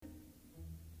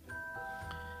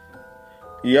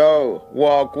Yo,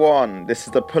 Wagwan, this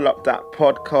is the Pull Up That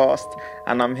podcast,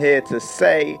 and I'm here to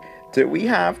say that we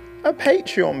have a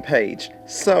Patreon page.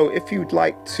 So if you'd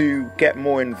like to get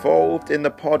more involved in the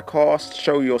podcast,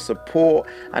 show your support,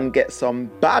 and get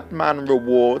some Badman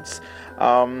rewards,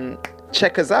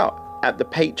 check us out at the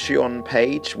Patreon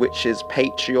page, which is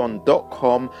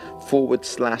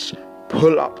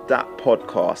patreon.com/Pull Up That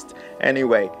podcast.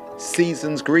 Anyway,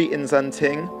 season's greetings and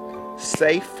ting.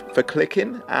 Safe for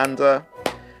clicking, and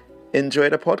enjoy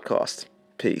the podcast.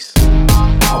 Peace. I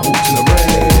walked in the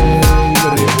rain,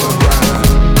 but it went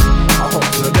round. I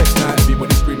hopped to the next night,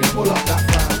 everybody screaming, pull up that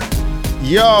fan.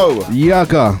 Yo,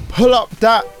 Yaga. Pull Up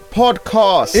That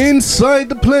podcast. Inside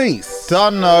the place.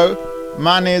 Don't know.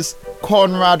 Man is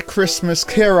Conrad Christmas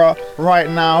Kira right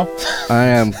now. I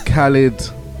am Khalid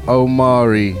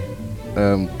Omari.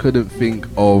 Couldn't think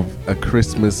of a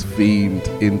Christmas themed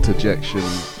interjection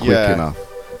quick enough.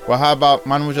 Well, how about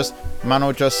man will just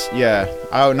yeah,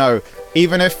 I don't know.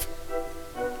 Even if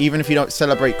you don't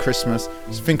celebrate Christmas,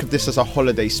 just think of this as a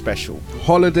holiday special.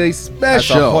 Holiday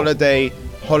special. As a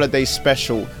holiday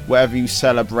special, wherever you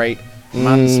celebrate.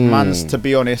 Man's to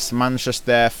be honest, man's just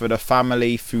there for the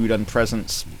family, food and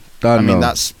presents.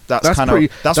 That's what I'm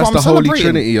the holy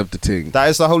trinity of the thing. That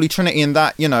is the holy trinity in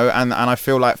that, you know, and I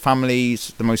feel like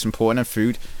family's the most important, and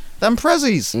food. Them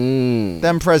prezzies.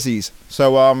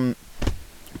 So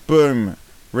boom.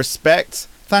 Respect.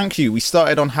 Thank you. We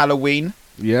started on Halloween.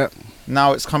 Yep.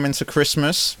 Now it's coming to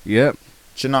Christmas. Yep.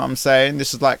 Do you know what I'm saying?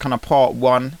 This is like kind of part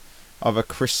one of a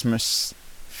Christmas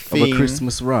theme. Of a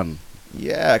Christmas run.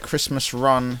 Yeah, Christmas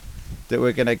run that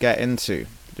we're gonna get into.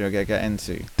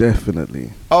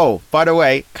 Definitely. Oh, by the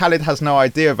way, Khalid has no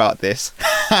idea about this.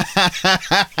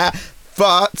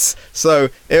 But I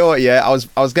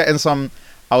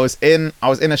was in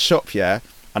a shop, yeah,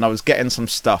 and I was getting some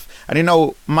stuff. And you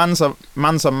know, man's a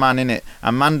man in it,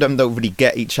 and man them don't really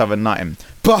get each other nothing.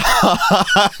 But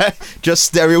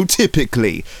just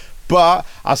stereotypically. But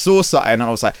I saw something and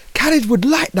I was like, Khalid would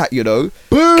like that, you know.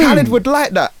 Boom. Khalid would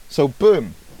like that. So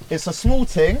boom. It's a small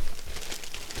thing.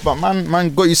 But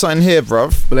man got you something here,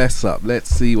 bruv. Bless up.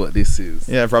 Let's see what this is.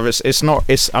 Yeah, bruv.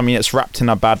 It's wrapped in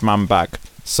a bad man bag.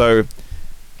 So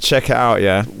check it out,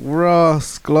 yeah.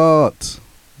 Rascalot.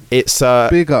 It's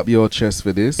big up your chest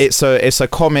for this. It's a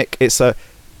comic. It's a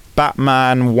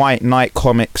Batman White Knight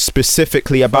comic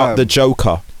specifically about the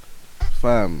Joker.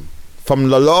 Fam. From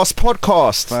the last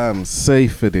podcast. Fam,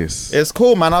 safe for this. It's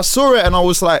cool, man. I saw it and I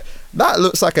was like, that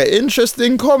looks like an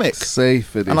interesting comic. Safe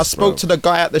for this. And I spoke to the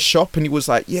guy at the shop and he was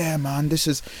like, yeah, man,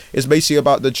 it's basically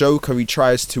about the Joker. He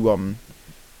tries to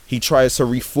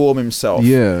reform himself.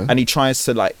 Yeah. And he tries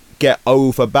to like get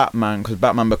over Batman, because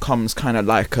Batman becomes kind of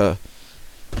like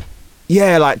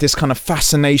like this kind of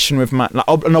fascination with man, like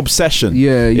an obsession,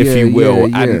 if you will.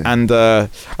 And I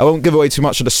won't give away too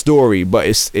much of the story, but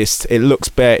it looks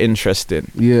bare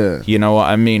interesting. Yeah, you know what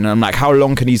I mean. I'm like, how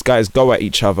long can these guys go at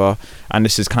each other? And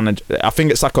this is kind of, I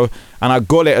think it's like and I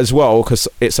got it as well because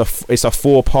it's a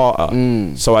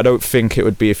 4-parter. So I don't think it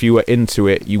would be, if you were into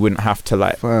it, you wouldn't have to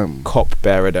like cop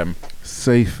bear of them.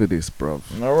 Safe for this, bruv.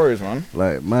 No worries, man.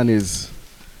 Like, man is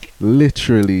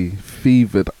literally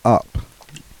fevered up.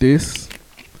 This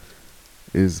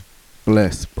is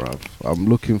blessed, bruv. I'm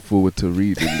looking forward to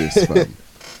reading this, fam.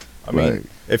 I mean,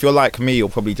 if you're like me, you'll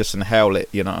probably just inhale it,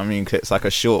 you know what I mean? 'Cause it's like a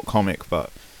short comic,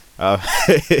 but... yeah,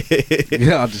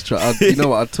 I'll just try. You know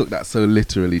what? I took that so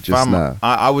literally just now.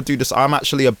 I would do this. I'm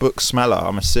actually a book smeller.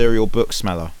 I'm a serial book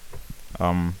smeller.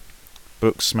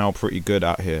 Books smell pretty good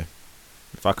out here.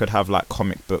 If I could have like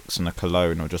comic books and a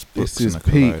cologne, or just books and a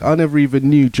cologne. Peak. I never even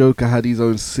knew Joker had his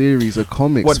own series of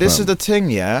comics. Well, this is the thing,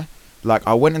 yeah. Like,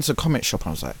 I went into a comic shop and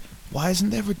I was like, why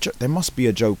isn't there there must be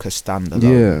a Joker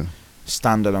standalone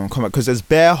comic, because there's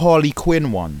bare Harley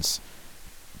Quinn ones,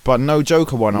 but no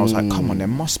Joker one. I was like, come on, there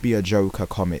must be a Joker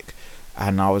comic.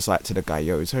 And I was like to the guy,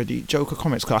 yo, is there the Joker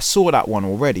comics? Because I saw that one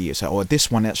already. It's like, oh,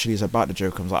 this one actually is about the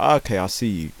Joker. I was like, okay, I see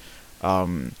you.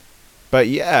 But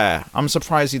yeah, I'm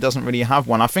surprised he doesn't really have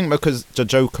one. I think because the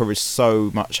Joker is so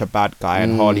much a bad guy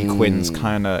and Harley Quinn's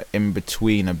kind of in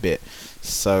between a bit.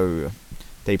 So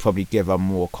they probably give her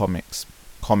more comic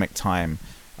time.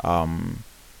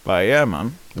 But yeah,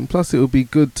 man. And plus it would be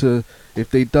good to, if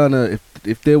they done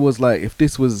if there was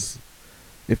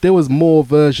more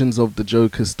versions of the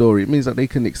Joker story, it means that they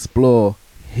can explore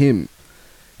him.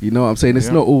 You know what I'm saying? It's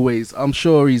not always, I'm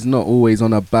sure he's not always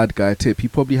on a bad guy tip. He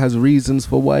probably has reasons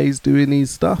for why he's doing his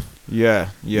stuff. Yeah.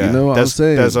 You know what I'm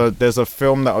saying? There's a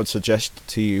film that I would suggest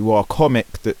to you, or a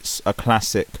comic that's a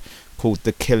classic, called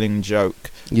The Killing Joke.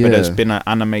 Yeah. But there's been an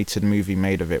animated movie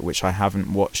made of it, which I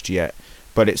haven't watched yet.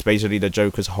 but it's basically the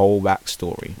Joker's whole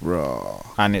backstory. Raw.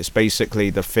 And it's basically,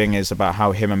 the thing is about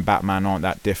how him and Batman aren't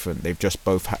that different. They've just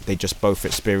both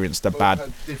experienced a bad,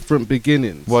 had different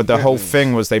beginnings. well, the whole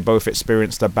thing was they both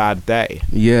experienced a bad day.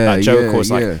 Yeah, Like Joker yeah,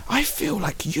 was like, yeah. I feel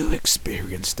like you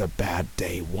experienced a bad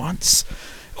day once.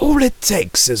 All it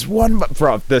takes is one,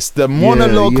 bruv. The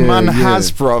monologue man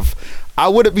has, bruv. I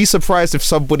wouldn't be surprised if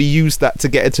somebody used that to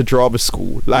get into drama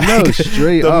school. Like, No,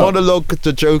 straight the up. monologue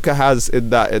the Joker has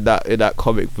in that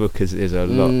comic book is a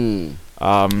lot.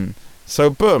 So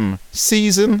boom,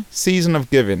 season of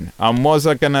giving. Was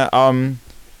I gonna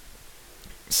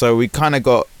So we kind of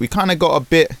got a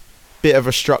bit of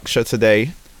a structure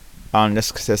today.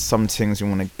 Just because there's some things we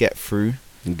want to get through.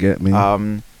 You get me?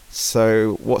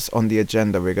 So what's on the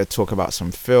agenda? We're going to talk about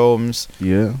some films.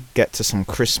 Yeah. Get to some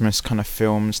Christmas kind of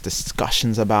films,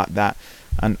 discussions about that.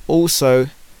 And also,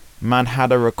 man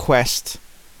had a request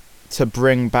to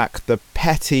bring back the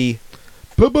pettiness,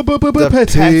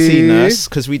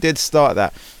 because we did start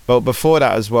that. But before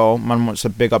that as well, man wants to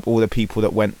big up all the people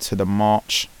that went to the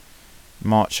march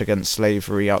against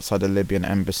slavery outside the Libyan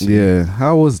embassy. Yeah,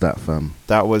 how was that, fam?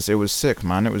 It was sick,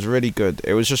 man. It was really good.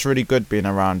 It was just really good being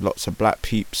around lots of black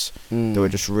peeps that were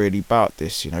just really about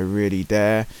this, really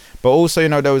there. But also,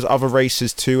 there was other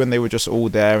races too, and they were just all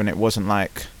there, and it wasn't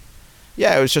like,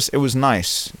 it was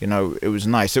nice. It was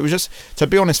nice. It was just, to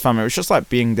be honest, fam, it was just like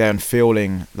being there and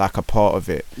feeling like a part of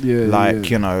it.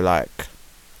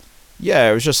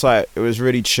 It was just like, it was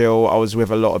really chill. I was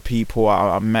with a lot of people.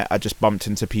 I just bumped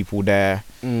into people there.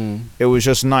 It was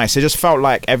just nice. It just felt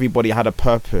like everybody had a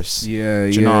purpose. Yeah,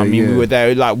 do you know what I mean? We were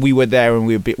there, and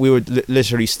we were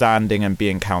literally standing and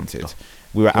being counted.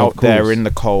 We were out there in the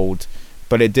cold,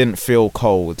 but it didn't feel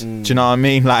cold. Do you know what I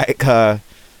mean?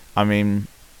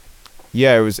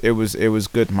 It was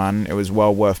good, man. It was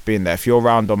well worth being there. If you're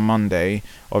around on Monday,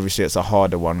 obviously it's a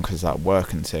harder one because that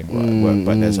working thing.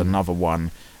 But there's another one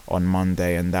on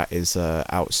Monday, and that is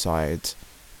outside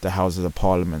the Houses of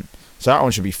Parliament. So that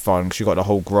one should be fun because you got the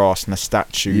whole grass and the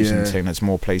statues and thing. There's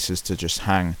more places to just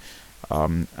hang. I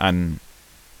think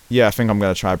I'm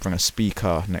gonna try to bring a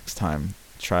speaker next time.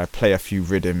 Try to play a few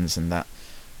rhythms and that.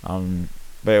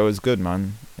 But it was good,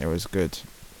 man. It was good.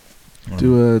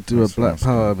 Do a Black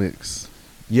Power mix.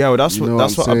 Yeah, well, that's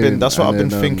what I've been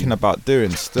thinking about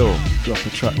doing still. Drop a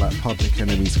track like Public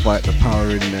Enemy's Fight the Power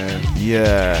in there.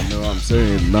 Yeah. You know what I'm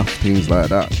saying? Enough things like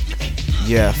that.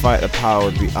 Yeah, Fight the Power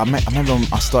would be... I remember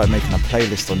I started making a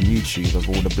playlist on YouTube of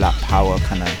all the Black Power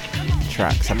kind of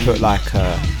tracks. I put like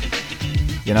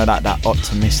that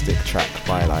optimistic track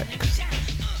by like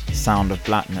Sound of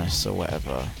Blackness or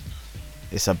whatever.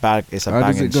 It's a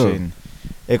banging tune.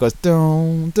 It goes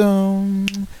dum dum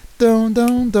dum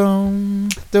dum dum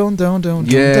dum dum dum.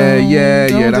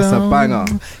 Yeah, that's a banger.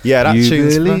 Yeah, that you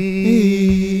tune's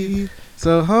believe,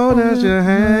 so hold out your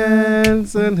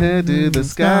hands and head to the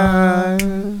sky.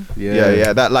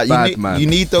 Yeah. That like you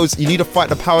need those. You need to fight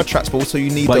the power tracks, but also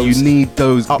you need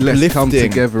those. Let's come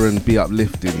together and be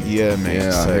uplifting. Yeah, mate.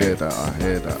 Yeah, so I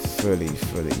hear that. Fully.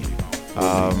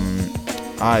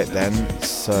 Alright then.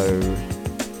 So.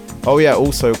 Oh yeah,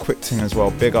 also a quick thing as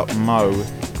well. Big up Mo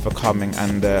for coming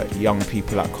and the young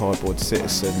people at Cardboard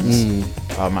Citizens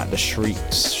at the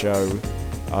Shrieks show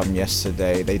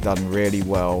yesterday. They done really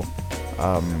well,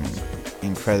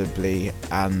 incredibly,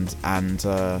 and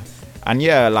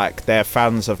yeah, like they're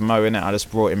fans of Mo, innit? I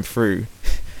just brought him through.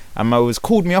 And Mo has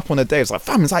called me up on the day. It's like,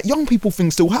 fam, it's like young people thing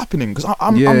still happening because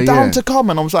I'm down to come.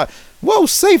 And I was like, well,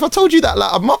 safe. I told you that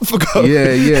like a month ago.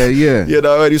 Yeah.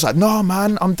 And he's like, no,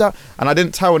 man, I'm down. And I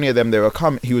didn't tell any of them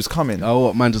he was coming. Oh,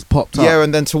 what, man just popped up? Yeah,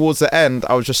 and then towards the end,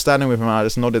 I was just standing with him and I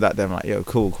just nodded at them like, yo,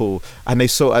 cool. And they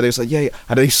was like, yeah.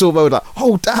 And they saw Mo like,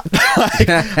 oh, damn.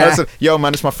 I said, yo,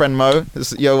 man, it's my friend Mo.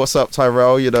 Yo, what's up,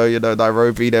 Tyrell? You know,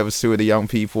 Nairobi, there was two of the young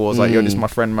people. I was like, yo, this is my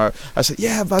friend Mo. I said,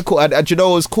 yeah, man, cool. And you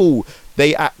know what was cool?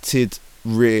 They acted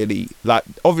really like,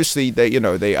 obviously they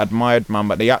admired man,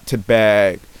 but they acted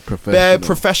bare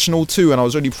professional too, and I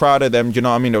was really proud of them. Do you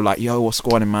know what I mean? They were like, yo, what's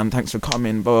going on, man? Thanks for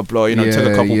coming, blah blah blah. Took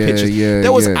a couple pictures.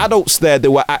 There was adults there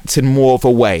that were acting more of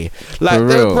a way. Like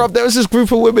there was this group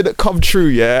of women that come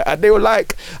true, and they were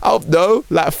like, I don't know,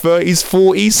 like 30s,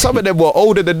 40s. Some of them were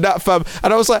older than that, fam.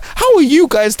 And I was like, how are you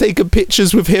guys taking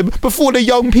pictures with him before the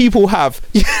young people have?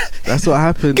 That's what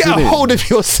happens. Get a hold of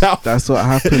yourself. That's what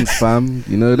happens, fam.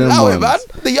 You know them Allow ones. it, man.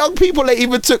 The young people ain't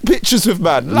even took pictures with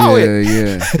man. Allow it.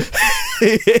 Yeah.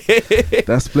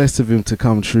 That's blessed of him to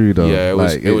come true, though. Yeah,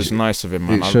 it was nice of him,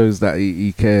 man. It shows that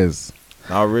he cares.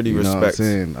 I really respect. Know what I'm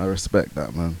saying? I respect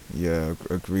that, man. Yeah,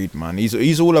 agreed, man.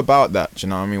 He's all about that. Do you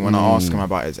know what I mean? When I asked him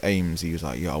about his aims, he was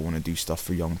like, "Yeah, I want to do stuff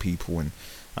for young people," and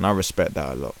I respect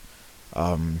that a lot.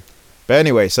 But But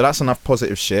anyway, so that's enough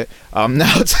positive shit.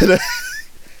 Now to the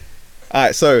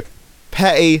alright, so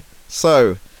Petty,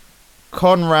 so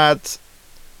Conrad,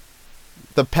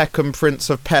 the Peckham Prince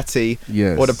of Petty,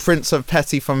 Yes. or the Prince of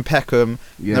Petty from Peckham,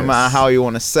 Yes. no matter how you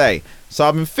want to say. So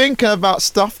I've been thinking about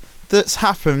stuff that's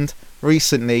happened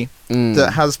recently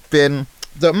that has been,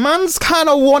 that man's kind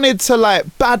of wanted to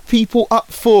like bad people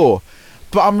up for,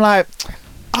 but I'm like,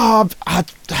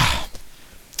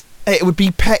 it would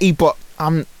be petty, but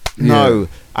no.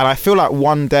 And I feel like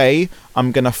one day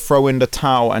I'm gonna throw in the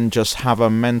towel and just have a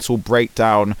mental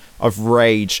breakdown of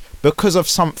rage because of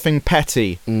something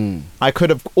petty. I could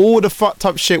have all the fucked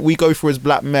up shit we go through as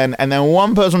black men, and then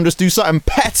one person will just do something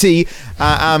petty,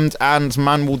 and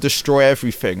man will destroy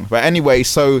everything. But anyway,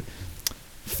 so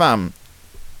fam,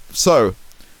 so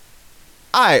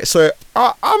alright, so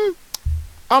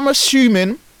I'm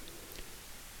assuming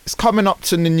it's coming up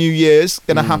to the New Year's,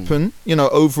 gonna happen, you know,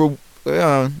 over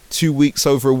 2 weeks,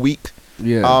 over a week.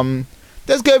 Yeah.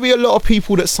 There's gonna be a lot of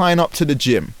people that sign up to the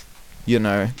gym, you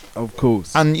know, Of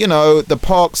course. and you know the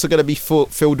parks are gonna be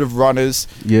filled with runners,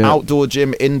 outdoor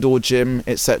gym, indoor gym,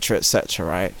 etc.,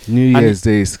 right? New And Year's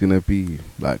Day is gonna be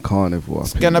like carnival.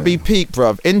 it's gonna be peak,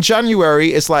 bruv. In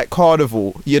January it's like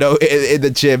carnival, you know, in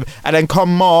the gym, and then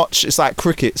come March it's like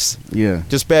crickets, Yeah.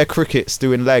 just bare crickets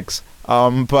doing legs.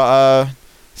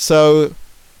 So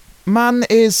man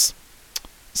is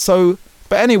so,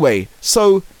 but anyway,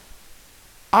 so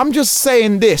I'm just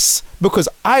saying this because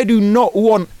I do not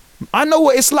want, I know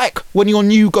what it's like when you're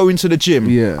new going to the gym.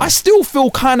 Yeah. I still feel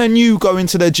kind of new going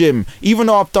to the gym, even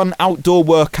though I've done outdoor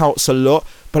workouts a lot,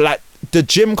 but like the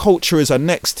gym culture is a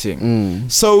next thing.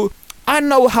 So I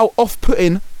know how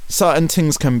off-putting certain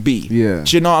things can be. Yeah.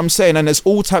 Do you know what I'm saying? And there's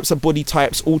all types of body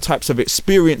types, all types of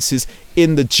experiences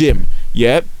in the gym.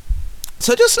 Yeah.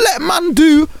 So just let man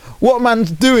do what man's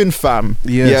doing, fam.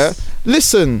 Yes. Yeah.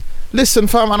 Listen,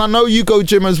 fam, and I know you go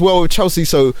gym as well with Chelsea,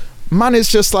 so man is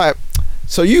just like,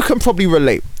 so you can probably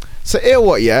relate. So hear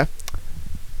what, yeah?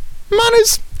 Man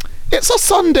is, it's a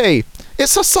Sunday.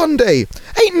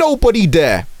 Ain't nobody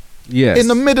there. Yes. In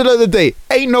the middle of the day,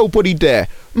 ain't nobody there.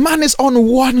 Man is on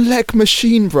one leg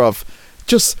machine, bruv.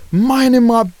 Just minding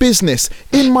my business,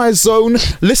 in my zone,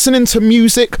 listening to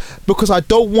music because I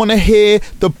don't want to hear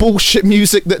the bullshit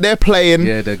music that they're playing.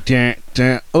 Yeah, the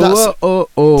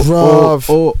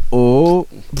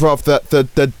Bruv,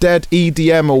 the dead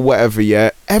EDM or whatever,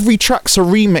 yeah. Every track's a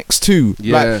remix too.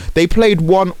 Yeah. Like, they played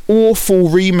one awful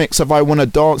remix of I Wanna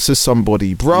Dance With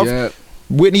Somebody, bruv. Yeah.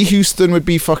 Whitney Houston would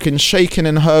be fucking shaking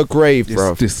in her grave,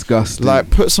 bruv. It's disgusting. Like,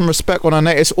 put some respect on her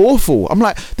name. It's awful. I'm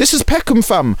like, this is Peckham,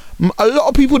 fam. A lot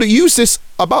of people that use this,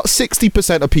 about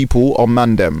 60% of people are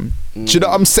Mandem. Do you know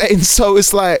what I'm saying? So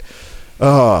it's like,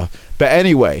 but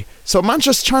anyway, so man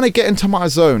just trying to get into my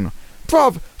zone,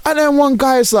 bruv. And then one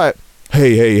guy's like,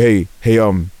 hey, do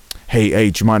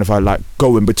you mind if I like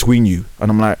go in between you?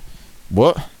 And I'm like,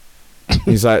 what?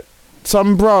 He's like,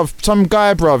 some guy,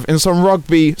 bruv, in some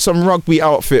rugby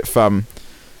outfit, fam.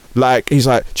 Like, he's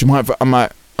like, do you mind if I'm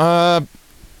like, how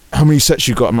many sets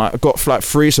you got? I'm like, I got like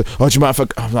 3. So, do you mind if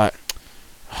I'm like,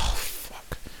 oh,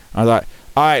 fuck. I was like,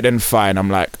 alright then, fine.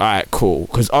 I'm like, alright, cool.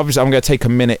 Because obviously I'm going to take a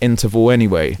minute interval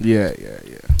anyway. Yeah.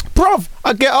 Bruv,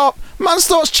 I get up, man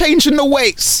starts changing the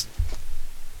weights.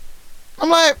 I'm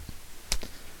like,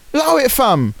 allow it,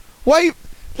 fam. Why,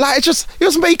 like, he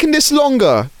was making this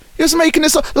longer. Just making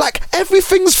this like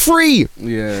everything's free.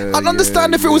 Yeah. I'd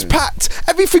understand if it was packed.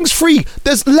 Everything's free.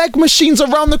 There's leg machines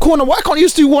around the corner. Why can't you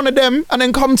just do one of them and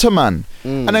then come to man?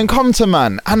 And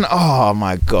oh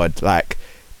my god, like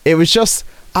it was just,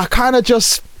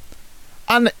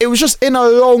 and it was just in a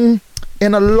long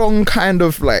kind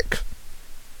of like,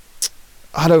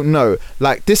 I don't know,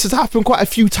 like this has happened quite a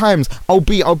few times. I'll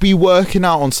be working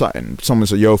out on something. Someone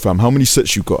said, yo fam, how many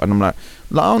sets you got? And I'm like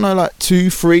I don't know, like 2,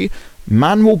 3.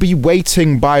 Man will be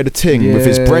waiting by the ting with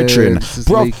his brethren,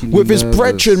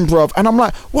 bruv. And I'm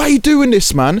like, why are you doing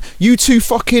this, man? You two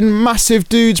fucking massive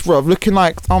dudes, bruv, looking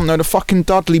like, I don't know, the fucking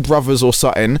Dudley brothers or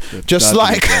something. Just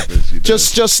like,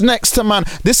 just next to man.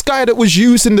 This guy that was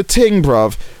using the ting,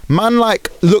 bruv, man, like,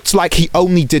 looked like he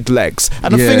only did legs.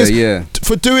 And the thing is,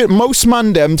 for doing most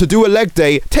man them to do a leg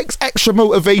day takes extra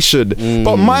motivation.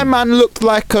 But my man looked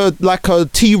like a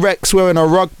T-Rex wearing a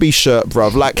rugby shirt,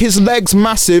 bruv. Like, his legs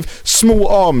massive, small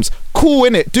arms. Cool,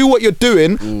 innit? Do what you're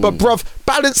doing, but bruv,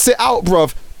 balance it out,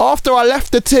 bruv. After I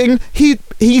left the ting,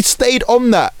 he stayed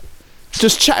on that,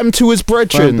 just chatting to his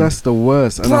brethren. Bro, that's the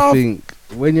worst. And I think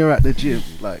when you're at the gym,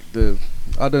 like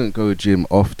I don't go gym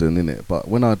often, innit? But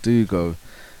when I do go,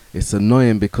 it's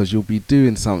annoying because you'll be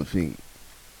doing something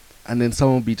and then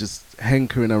someone be just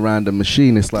hankering around the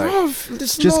machine. It's like, Bruv,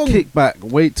 this just long. kick back,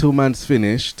 wait till man's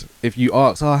finished. If you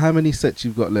ask, how many sets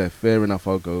you've got left? Fair enough,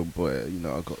 I'll go, boy,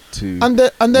 I got 2. And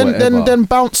then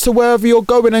bounce to wherever you're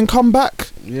going and come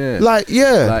back. Yeah. Like,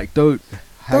 yeah. Like, don't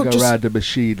hang Don't just- around the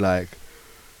machine like,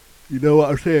 you know what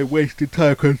I'm saying, wasting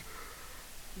time. Cause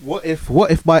what if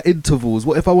my intervals?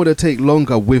 What if I want to take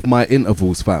longer with my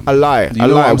intervals, fam? A lie.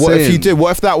 What if you did? What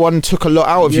if that one took a lot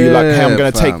out of you? Like, hey, I'm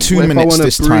gonna take 2 minutes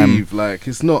this time. Like,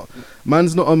 it's not.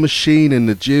 Man's not a machine in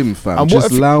the gym, fam. And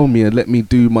just allow me and let me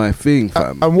do my thing,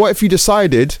 fam. And what if you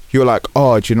decided you're like,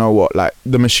 oh, do you know what? Like,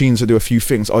 the machines will do a few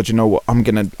things. Oh, do you know what?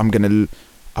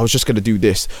 I was just gonna do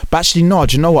this, but actually no,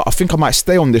 do you know what, I think I might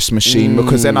stay on this machine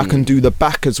because then I can do the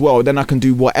back as well, then I can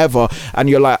do whatever. And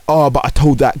you're like, oh, but I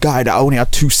told that guy that I only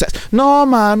had 2 sets. No,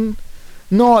 man,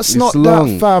 no, it's not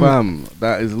long, that, fam.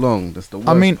 That is long. That's the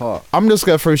worst part. I'm just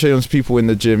gonna throw shade on people in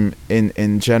the gym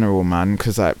in general, man,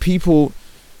 because like people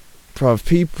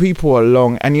are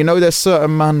long, and you know there's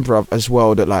certain man, bruv, as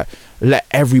well that like let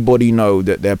everybody know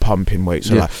that they're pumping weights.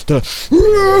 So they're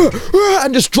like,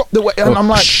 and just drop the weight, and I'm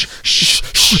like,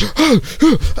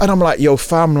 and I'm like, yo,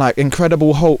 fam, like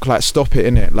Incredible Hulk, like stop it,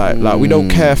 innit? Like we don't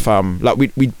care, fam. Like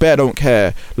we bare don't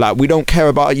care. Like we don't care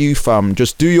about you, fam.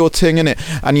 Just do your thing, innit?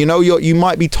 And you know you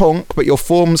might be tonk, but your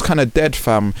form's kind of dead,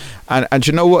 fam. And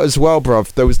you know what as well,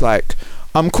 bruv? There was like,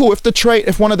 I'm cool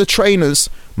if one of the trainers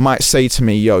might say to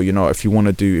me, yo, you know, if you want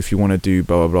to do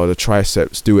blah blah blah, the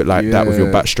triceps, do it like that with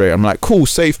your back straight. I'm like, cool,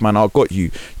 safe, man, I got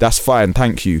you, that's fine,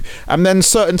 thank you. And then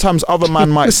certain times other man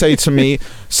might say to me,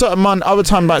 like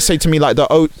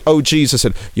the OGs, I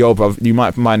said, yo, bro, you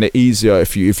might find it easier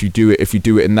if you do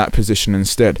it in that position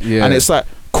instead. And it's like,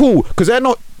 cool, because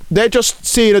they're just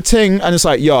seeing a thing, and it's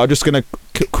like, yo, I'm just gonna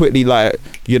quickly, like,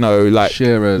 you know, like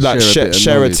share a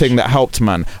thing that helped,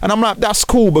 man. And I'm like, that's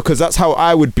cool, because that's how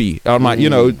I would be. And I'm like, you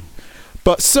know,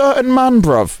 but certain man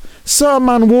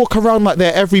walk around like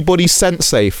they're everybody's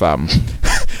sensei, fam.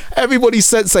 Everybody's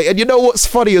sensei. And you know what's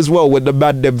funny as well, when the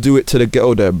man them do it to the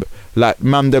girl them, like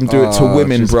man them do it to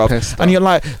women, bruv, and you're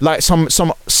like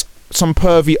some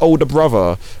pervy older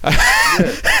brother.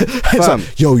 It's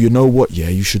like, yo, you know what? Yeah,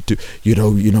 you should do. You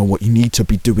know what? You need to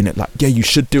be doing it. Like, yeah, you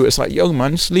should do it. It's like, yo,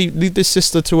 man, just leave this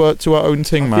sister to her own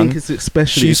thing, man. I think it's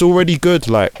especially, she's already good.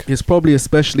 Like, it's probably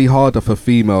especially harder for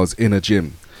females in a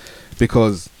gym,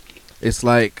 because it's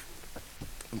like,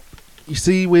 you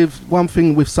see, with one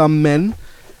thing with some men,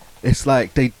 it's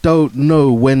like they don't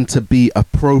know when to be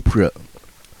appropriate.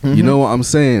 You know what I'm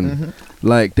saying?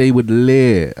 Like, they would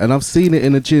leer, and I've seen it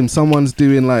in a gym. Someone's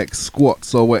doing like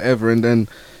squats or whatever, and then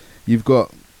you've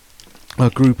got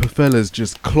a group of fellas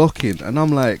just clocking, and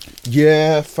I'm like,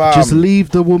 yeah, fam, just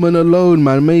leave the woman alone,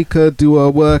 man. Make her do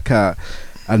her workout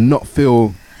and not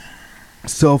feel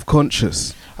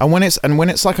self-conscious. And when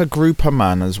it's like a group of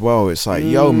man as well, it's like,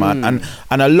 yo, man,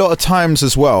 and a lot of times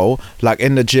as well, like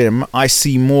in the gym, I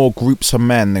see more groups of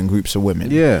men than groups of women.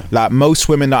 Yeah, like most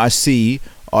women that I see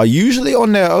are usually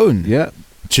on their own. Yeah.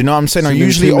 Do you know what I'm saying? Are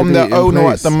usually on their own,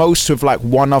 or at the most with like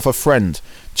one other friend.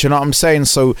 Do you know what I'm saying?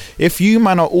 So if you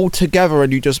man are all together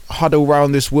and you just huddle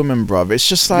around this woman, bruv, it's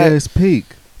just like, yeah, it's peak.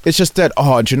 It's just dead.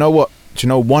 Oh, do you know what? Do you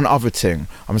know one other thing?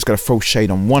 I'm just gonna throw shade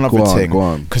on one other thing,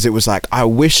 because it was like, I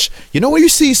wish, you know, when you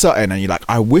see something and you're like,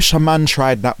 I wish a man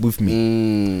tried that with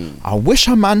me. I wish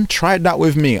a man tried that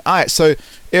with me. All right, so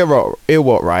hear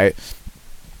what, right?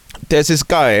 There's this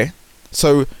guy,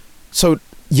 so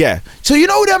yeah. So you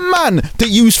know them man that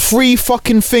use 3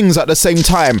 fucking things at the same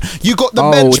time. You got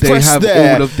the bench press have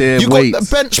there. All of their you weights. got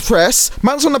the bench press.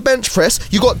 Man's on the bench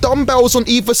press. You got dumbbells on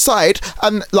either side,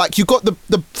 and like you got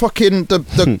the fucking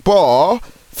the bar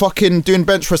fucking doing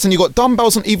bench press, and you got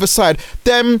dumbbells on either side.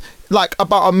 Then like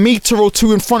about a meter or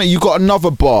 2 in front of you, got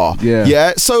another bar.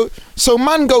 Yeah. So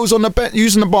man goes on the bench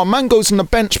using the bar. Man goes on the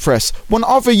bench press. One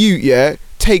other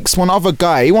takes one other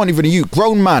guy, he wasn't even a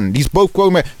grown man, these both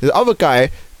grown men, the other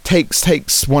guy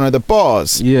takes one of the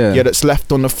bars that's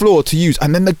left on the floor to use,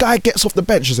 and then the guy gets off the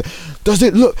bench and says, does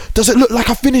it look like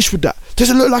I finished with that?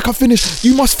 Does it look like I finished?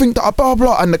 You must think that I blah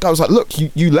blah. And the guy was like, look,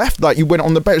 you left, like you went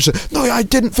on the bench. No, I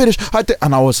didn't finish.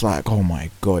 And I was like, oh my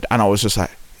god. And I was just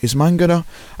like, is man gonna?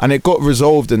 And it got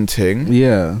resolved and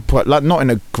ting, but like not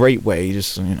in a great way,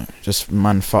 just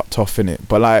man fucked off in it.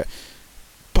 But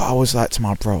I was like to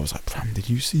my bro, I was like, fam, did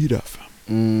you see that, fam?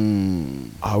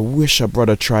 I wish a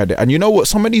brother tried it. And you know what?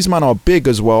 Some of these men are big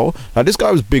as well. Like this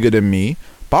guy was bigger than me,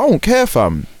 but I don't care,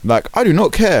 fam. Like I do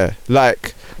not care.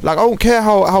 Like I don't care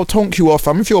how tonk you are,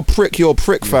 fam. If you're a prick, you're a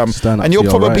prick, fam. And you'll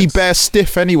probably bare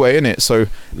stiff anyway, innit? So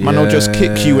man will just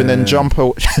kick you and then jump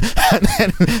or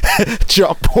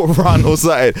jump or run or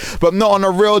something. But not on a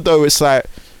real though. It's like,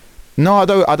 No, I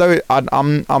don't.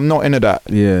 I'm not into that.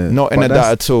 Yeah, Not into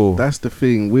that at all. That's the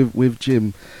thing with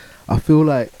gym. I feel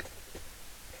like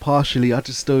partially I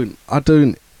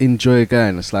don't enjoy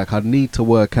going. It's like I need to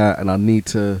work out and I need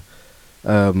to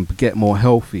get more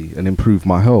healthy and improve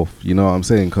my health. You know what I'm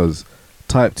saying? Because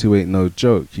type 2 ain't no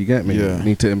joke. You get me? Yeah. I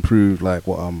need to improve like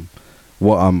what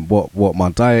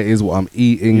my diet is, what I'm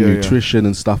eating, nutrition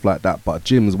and stuff like that. But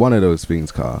gym's one of those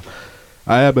things, car.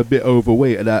 I am a bit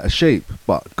overweight and out of shape,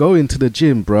 but going to the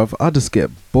gym, bruv, I just get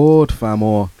bored, fam.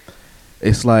 Or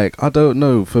it's like, I don't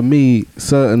know. For me,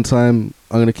 certain time,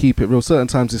 I'm gonna keep it real. Certain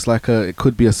times, it's like it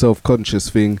could be a self-conscious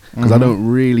thing because I don't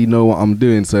really know what I'm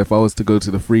doing. So if I was to go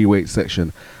to the free weight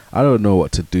section, I don't know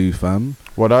what to do, fam.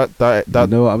 Well, that you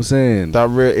know what I'm saying?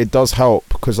 It does help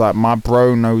because like my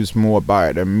bro knows more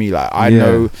about it than me. Like I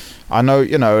know,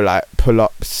 you know, like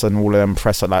pull-ups and all of them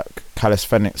press like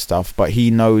calisthenic stuff, but he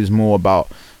knows more about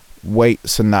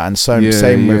weights and that. And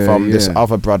same with this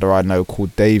other brother I know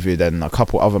called David and a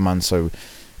couple other man. So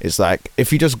it's like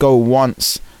if you just go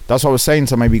once. That's what I was saying,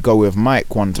 to maybe go with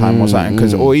Mike one time or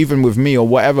something, or even with me or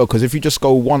whatever. Because if you just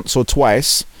go once or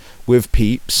twice with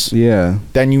peeps,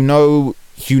 then you know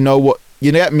what.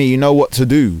 You get me? You know what to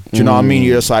do. Do you know what I mean?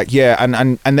 You're just like,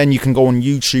 and then you can go on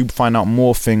YouTube, find out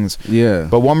more things. Yeah.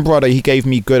 But one brother, he gave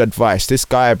me good advice. This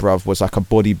guy, bruv, was like a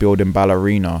bodybuilding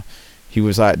ballerina. He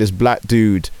was like this black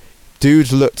dude.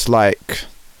 Dude looked like...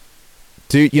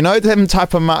 Dude, you know them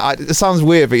type of man... It sounds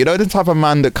weird, but you know the type of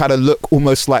man that kind of look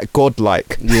almost like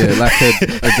godlike? Yeah, like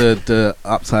the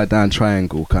upside down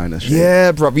triangle kind of shit.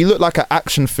 Yeah, bruv. He looked like an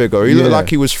action figure. He looked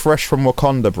like he was fresh from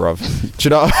Wakanda, bruv. Do you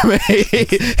know what I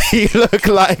mean? he looked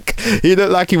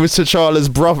like he was T'Challa's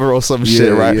brother or some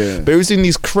shit, right? Yeah. But he was in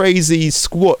these crazy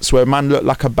squats where man looked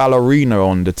like a ballerina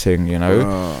on the thing, you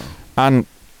know? And...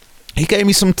 he gave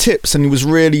me some tips and he was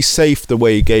really safe the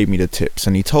way he gave me the tips.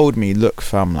 And he told me, look,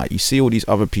 fam, like, you see all these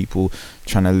other people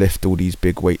trying to lift all these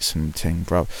big weights and thing,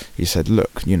 bro. He said,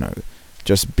 look, you know,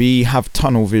 just have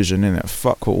tunnel vision in it.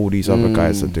 Fuck what all these other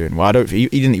guys are doing. Well, he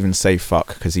didn't even say fuck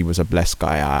because he was a blessed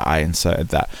guy. I inserted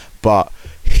that. But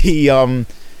he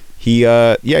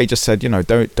just said, you know,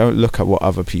 don't look at what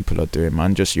other people are doing,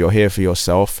 man. Just, you're here for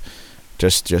yourself.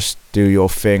 Just do your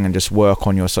thing and just work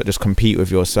on yourself. Just compete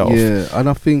with yourself. Yeah, and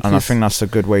I think that's a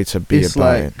good way to be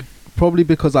about it. Probably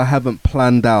because I haven't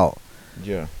planned out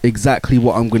exactly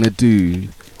what I'm gonna do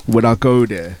when I go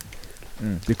there.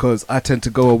 Because I tend to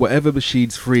go on whatever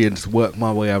machine's free and just work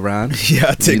my way around. Yeah,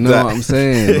 I take you know what I'm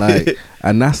saying? Like,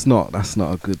 and that's not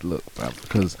a good look, man.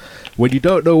 Because when you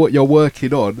don't know what you're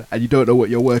working on and you don't know what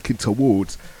you're working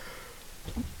towards,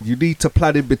 you need to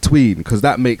plan in between because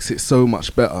that makes it so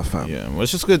much better, fam. Yeah, well,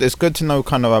 it's just good. It's good to know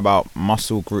kind of about what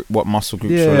muscle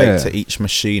groups relate to each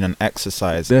machine and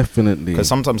exercise. Definitely. Because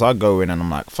sometimes I go in and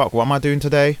I'm like, fuck, what am I doing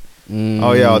today?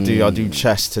 Oh yeah, I'll do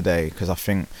chest today because I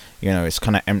think, you know, it's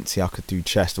kind of empty. I could do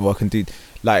chest, or I can do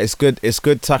like it's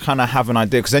good to kind of have an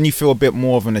idea because then you feel a bit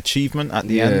more of an achievement at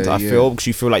the end. I feel because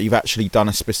you feel like you've actually done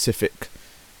a specific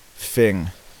thing.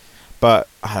 But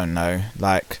I don't know,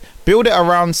 like build it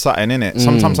around something, innit?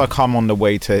 Sometimes I come on the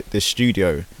way to the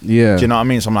studio. Yeah. Do you know what I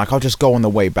mean? So I'm like, I'll just go on the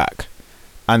way back.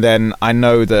 And then I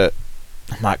know that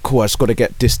I'm like, cool, I just got to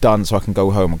get this done so I can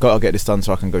go home. I've got to get this done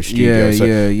so I can go studio.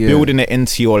 Building it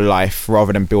into your life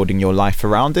rather than building your life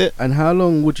around it. And how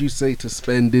long would you say to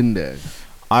spend in there?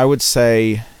 I would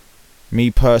say,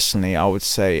 me personally, I would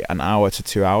say an hour to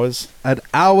 2 hours. An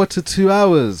hour to 2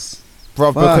 hours?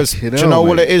 Bruv, because do you know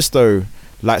what it is though?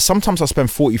 Like sometimes I spend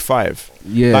 45.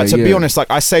 Yeah. Like to be honest, like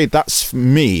I say, that's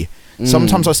me.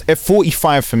 Sometimes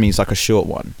 45 for me is like a short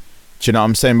one. Do you know what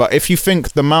I'm saying? But if you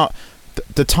think the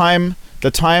time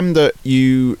that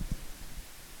you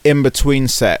in between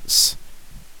sets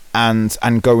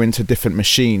and go into different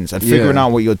machines and figuring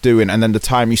out what you're doing, and then the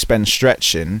time you spend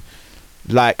stretching,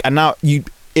 like, and now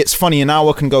it's funny, an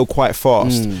hour can go quite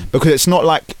fast because it's not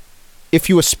like if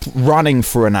you were running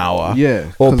for an hour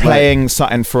or playing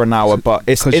something for an hour, but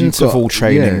it's interval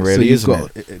training really, so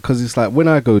isn't it? Because it's like when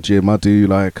I go gym, I do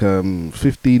like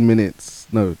 15 minutes,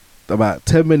 no, about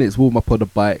 10 minutes warm up on the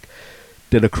bike,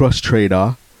 then a cross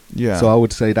trainer. Yeah. So I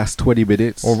would say that's 20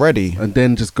 minutes already, and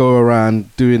then just go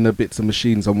around doing the bits of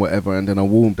machines and whatever, and then a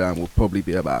warm down will probably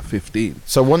be about 15.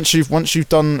 So once you've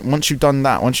done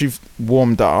that, once you've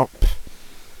warmed up,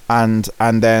 and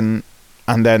then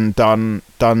done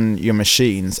your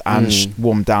machines and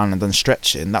warmed down and done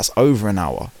stretching, that's over an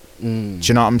hour. Do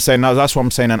you know what I'm saying? That's what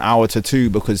I'm saying, an hour to 2,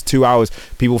 because 2 hours,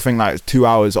 people think like 2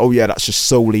 hours, oh yeah, that's just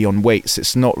solely on weights.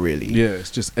 It's not really. Yeah,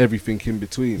 it's just everything in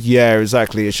between. Yeah,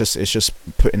 exactly. It's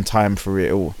just putting time for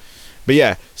it all. But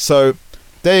yeah, so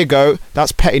There you go.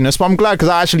 That's pettiness, but I'm glad because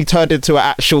I actually turned into an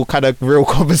actual kind of real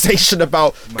conversation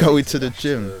about going to the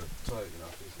gym.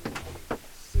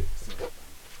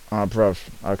 Ah, bruv.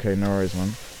 Okay, no worries,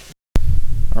 man.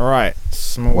 All right,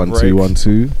 small 1 break. 2 1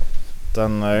 2.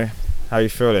 Done though. How you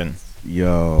feeling?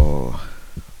 Yo,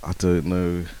 I don't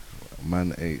know.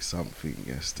 Man ate something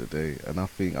yesterday, and I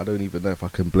don't even know if I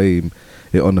can blame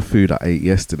it on the food I ate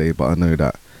yesterday. But I know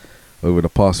that over the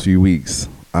past few weeks,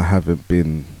 I haven't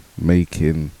been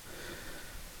making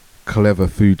clever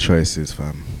food choices,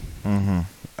 fam.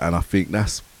 And I think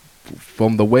that's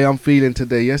from the way I'm feeling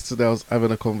today. Yesterday I was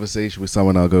having a conversation with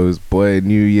someone. I goes, boy,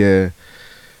 new year,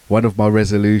 one of my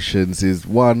resolutions is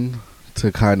one,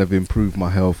 to kind of improve my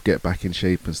health, get back in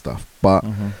shape and stuff, but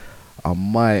I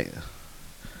might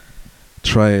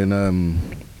try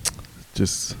and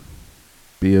just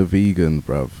be a vegan,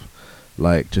 bruv.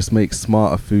 Like, just make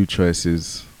smarter food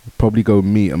choices, probably go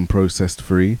meat and processed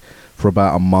free for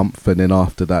about a month, and then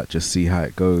after that just see how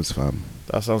it goes, fam.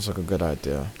 That sounds like a good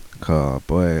idea.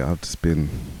 Boy, I just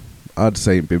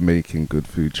ain't been making good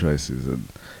food choices, and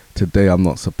today I'm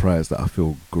not surprised that I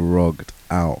feel grogged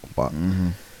out, but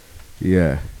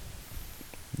yeah,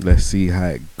 let's see how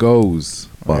it goes.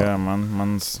 But yeah,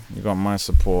 man's you got my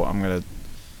support.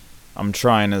 I'm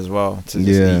trying as well to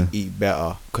just eat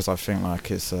better, because I think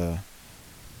like it's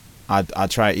I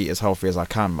try to eat as healthy as I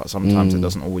can, but sometimes it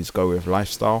doesn't always go with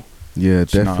lifestyle. Yeah,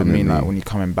 Do you definitely. know what I mean? Like when you're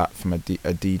coming back from a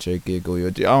DJ gig, or I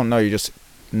don't know, you're just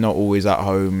not always at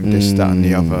home, this, that and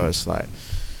the other. It's like,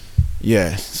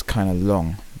 yeah, it's kind of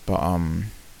long, but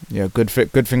yeah, good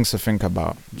things to think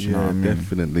about. Do you know what I mean?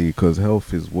 Definitely, because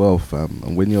health is wealth, fam.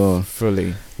 And when you're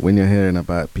hearing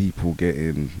about people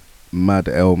getting mad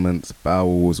ailments,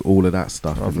 bowels, all of that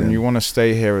stuff, and you want to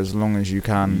stay here as long as you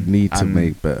can. You need to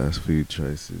make better food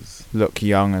choices. Look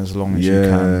young as long as you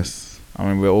can. I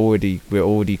mean, we're already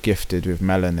gifted with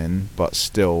melanin, but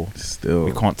still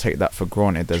we can't take that for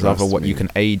granted. There's what you can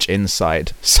age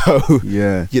inside. So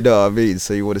yeah, you know what I mean.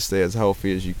 So you want to stay as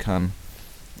healthy as you can.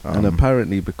 And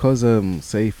apparently, because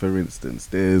say for instance,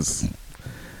 there's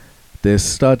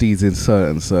studies in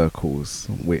certain circles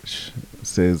which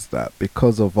says that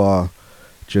because of our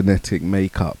genetic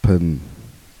makeup and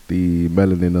the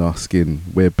melanin in our skin,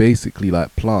 we're basically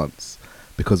like plants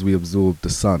because we absorb the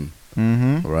sun,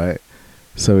 right?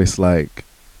 So it's like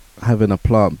having a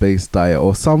plant-based diet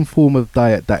or some form of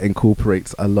diet that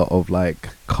incorporates a lot of like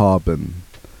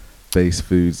carbon-based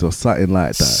foods or something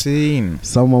like that.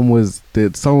 Someone was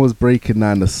breaking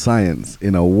down the science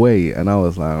in a way, and I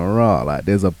was like, rah, like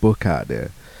there's a book out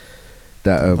there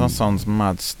that sounds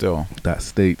mad still, that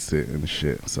states it and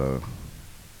shit. So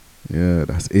yeah,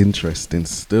 that's interesting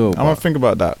still. I'm gonna think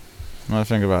about that.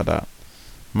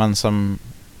 Man, some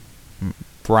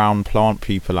brown plant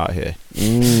people out here.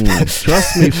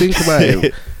 Trust me, think about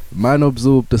it. Man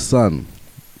absorb the sun,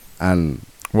 and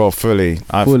fully.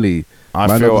 I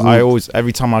feel I always,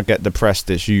 every time I get depressed,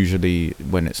 it's usually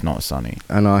when it's not sunny.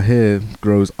 And our hair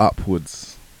grows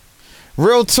upwards.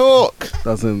 Real talk.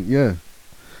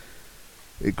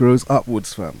 It grows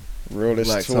upwards, fam. Realist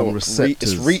like talk. Some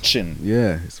receptors. It's reaching.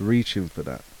 Yeah, it's reaching for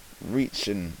that.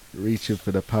 Reaching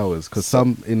for the powers. Because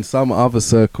in some other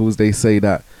circles they say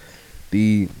that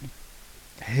the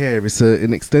hair is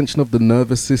an extension of the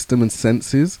nervous system and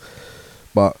senses,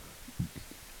 but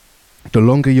the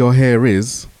longer your hair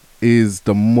is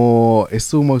the more,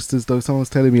 it's almost as though someone's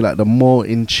telling me like the more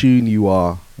in tune you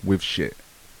are with shit.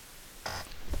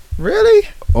 Really?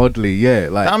 Oddly, yeah.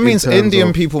 Like that means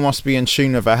Indian people must be in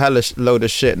tune with a hellish load of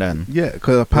shit then. Yeah,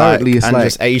 because apparently it's like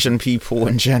just Asian people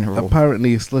in general.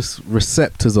 Apparently it's less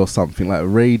receptors or something, like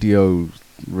radio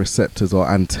receptors or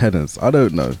antennas. I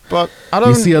don't know. But I don't.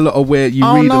 You see a lot of weird. You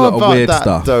read a lot of weird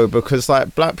stuff though, because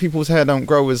like black people's hair don't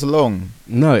grow as long.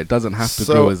 No, it doesn't have to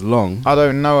grow as long. I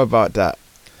don't know about that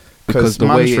because the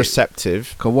man's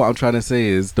receptive. Because what I'm trying to say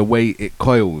is the way it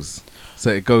coils, so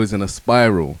it goes in a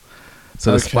spiral.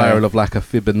 So the spiral of like a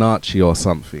Fibonacci or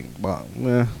something. But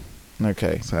yeah.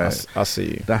 Okay, so I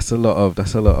see you. That's a lot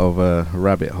of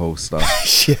rabbit hole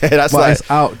stuff. Yeah, that's like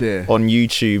it's out there on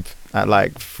YouTube at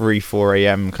like 3-4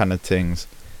 a.m. kind of things.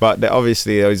 But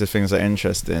obviously those are things that are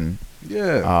interesting.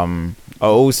 Yeah.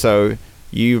 Also,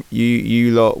 you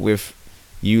lot with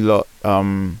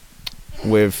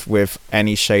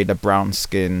any shade of brown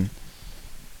skin,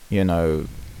 you know,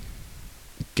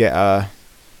 get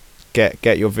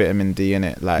your vitamin D in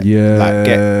it. Like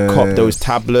cop those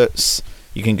tablets.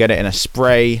 You can get it in a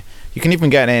spray. You can even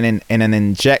get it in an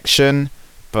injection,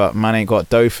 but man ain't got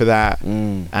dough for that,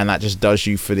 and that just does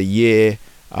you for the year.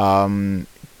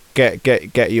 Get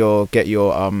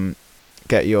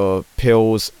your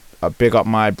pills. Big up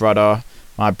my brother.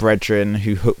 my brethren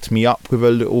who hooked me up with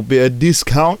a little bit of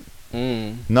discount.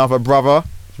 Another brother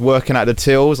working at the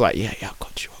tills, like, yeah, I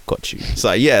got you. It's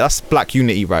like, yeah, that's black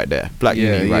unity right there.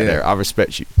 There. I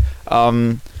respect you.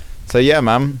 So yeah,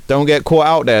 man, don't get caught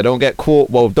out there. Don't get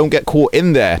caught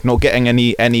in there not getting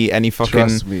any fucking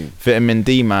vitamin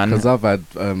D, man. Because I've had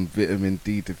vitamin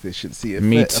D deficiency.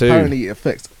 Me too. Apparently, it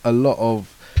affects it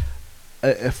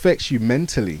affects you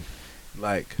mentally.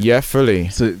 Like, yeah, fully.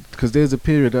 So, because there's a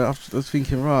period that I was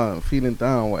thinking, right, I'm feeling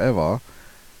down, whatever.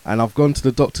 And I've gone to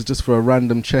the doctor just for a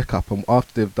random checkup, and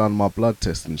after they've done my blood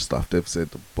test and stuff, they've said,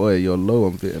 boy, you're low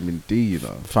on vitamin D, you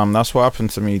know. Fam, that's what happened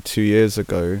to me 2 years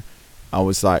ago. I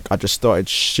was like, I just started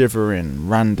shivering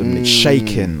randomly,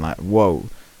 shaking, like, whoa.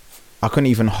 I couldn't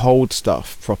even hold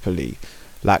stuff properly.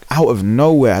 Like, out of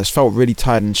nowhere, I just felt really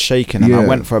tired and shaking. And I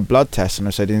went for a blood test, and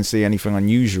I said I didn't see anything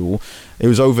unusual. It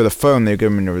was over the phone, they were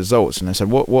giving me the results. And I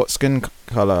said, what skin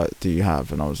colour do you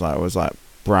have? And I was like,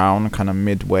 brown, kind of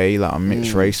midway, like a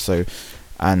mixed race. So,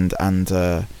 and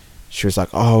she was like,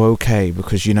 oh, okay,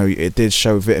 because, you know, it did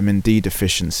show vitamin D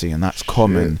deficiency, and that's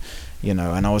common. You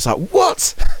know, and I was like,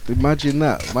 what? Imagine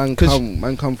that. Man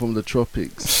come from the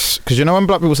tropics. Because, you know, when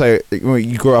black people say,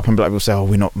 you grow up and black people say, oh,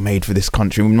 we're not made for this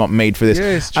country, we're not made for this. Yeah,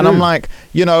 it's true. And I'm like,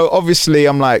 you know, obviously,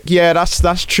 I'm like, yeah,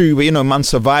 that's true, but, you know, man's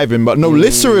surviving. But no,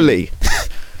 literally.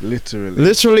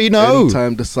 Literally, no.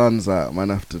 Anytime the sun's out,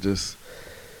 man, I have to just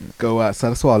go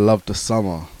outside. That's why I love the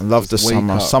summer. I love the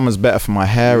summer. Summer's better for my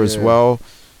hair as well.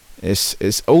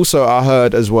 It's also, I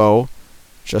heard as well,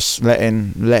 just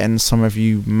letting some of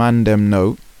you mandem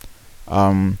know,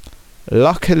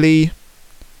 luckily,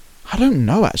 I don't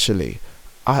know actually,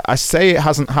 I say it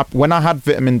hasn't happened. When I had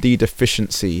vitamin D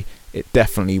deficiency, it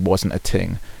definitely wasn't a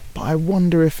thing, but I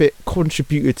wonder if it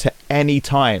contributed to any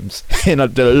times in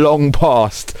the long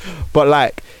past. But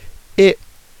like it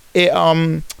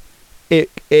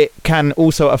can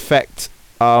also affect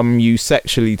you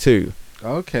sexually too.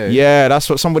 Okay. Yeah,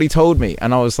 that's what somebody told me,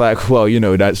 and I was like, well, you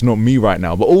know, that's not me right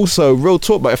now. But also, real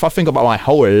talk, but if I think about my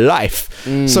whole life,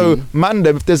 so man,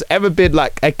 if there's ever been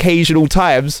like occasional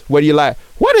times where you're like,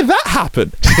 why did that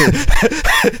happen?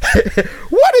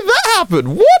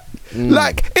 What?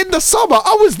 Like in the summer,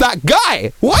 I was that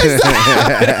guy. What is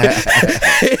that?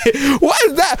 What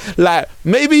is that? Like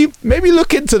maybe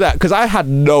look into that, because I had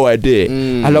no idea,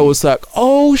 and I was like,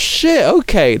 oh shit,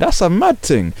 okay, that's a mad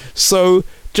thing. So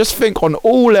just think on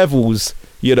all levels,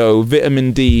 you know,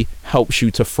 vitamin D helps you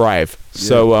to thrive.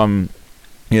 So,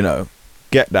 you know,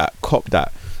 get that, cop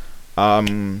that.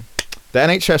 The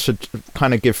NHS should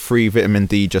kind of give free vitamin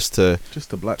D just to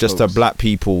black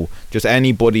people, just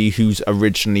anybody who's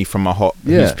originally from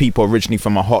whose people originally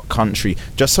from a hot country,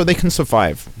 just so they can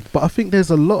survive. But I think there's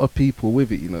a lot of people with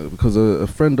it, you know, because a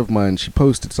friend of mine, she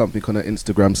posted something on her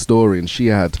Instagram story, and she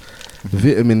had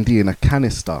vitamin D in a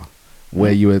canister,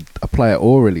 where you would apply it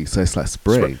orally, so it's like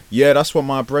spray. Yeah, that's what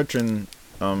my brethren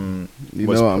you know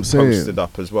what I'm posted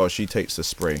up as well. She takes the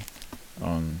spray.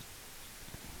 I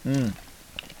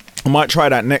might try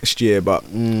that next year, but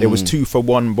it was 2 for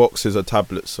 1 boxes of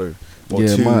tablets, so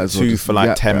two for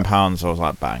like £10. I was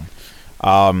like, bang.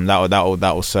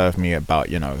 That will serve me about,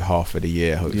 you know, half of the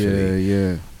year, hopefully.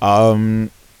 Yeah.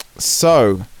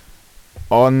 So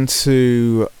on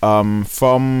to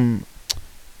from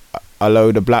a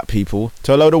load of black people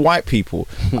to a load of white people.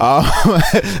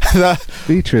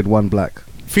 Featuring one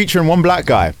black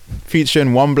guy.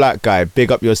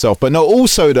 Big up yourself. But no,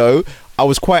 also though, I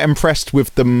was quite impressed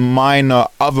with the minor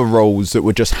other roles that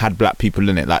were just had black people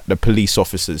in it, like the police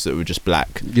officers that were just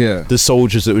black, the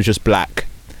soldiers that were just black.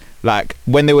 Like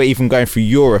when they were even going through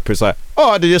Europe, it's like,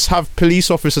 oh, they just have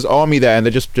police officers, army there, and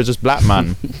they're just black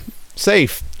man.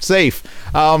 Safe.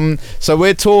 So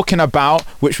we're talking about,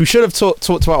 which we should have talked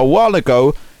about a while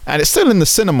ago, and it's still in the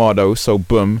cinema though, so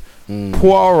boom,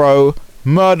 Poirot,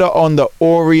 Murder on the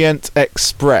Orient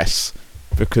Express,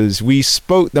 because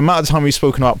the amount of time we've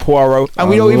spoken about Poirot, and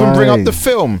we don't even bring up the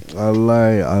film. I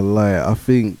lie. I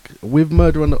think with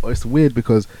Murder on the, it's weird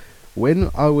because when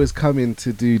I was coming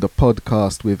to do the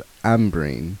podcast with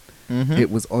Ambreen, it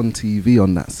was on TV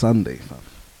on that Sunday, fam.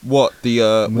 What the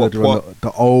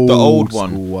the old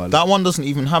one? That one doesn't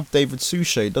even have David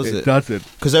Suchet, does it? It doesn't.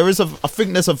 Because I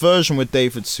think there's a version with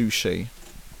David Suchet.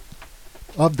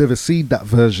 I've never seen that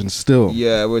version still.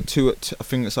 Yeah, I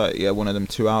think it's like one of them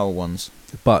 2-hour ones.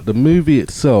 But the movie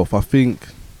itself, I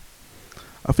think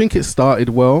it started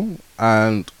well,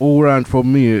 and all around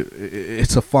from me,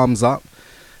 it's a thumbs up.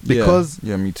 Because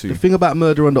yeah, me too. The thing about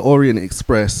Murder on the Orient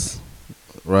Express,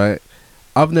 right?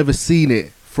 I've never seen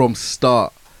it from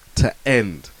start to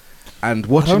end. and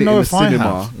watching it in the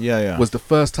cinema was the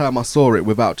first time I saw it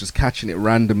without just catching it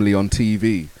randomly on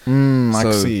TV.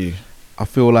 I see. I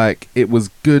feel like it was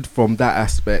good from that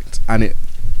aspect, and it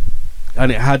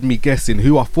had me guessing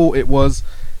who I thought it was.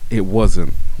 It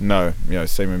wasn't. No, yeah,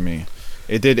 same with me.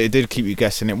 It did keep you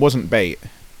guessing. It wasn't bait.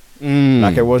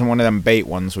 Like it wasn't one of them bait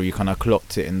ones where you kind of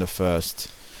clocked it in the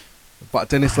first. But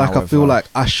then it's like I feel like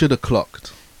I should have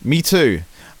clocked. Me too.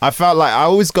 I felt like I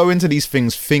always go into these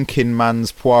things thinking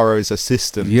man's Poirot's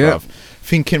assistant, bruv.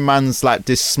 Thinking man's like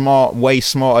this smart, way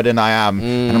smarter than I am.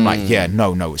 And I'm like, yeah,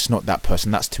 no, it's not that person.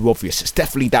 That's too obvious. It's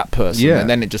definitely that person. And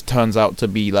then it just turns out to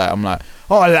be like, I'm like,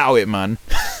 oh, allow it, man.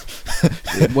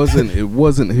 It wasn't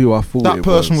who I thought that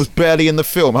person was barely in the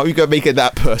film. How are you going to make it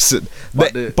that person? By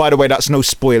the way, that's no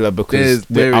spoiler because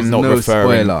I'm not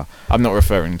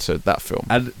referring to that film.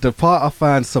 And the part I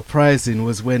found surprising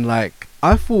was when like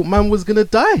I thought man was gonna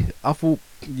die. I thought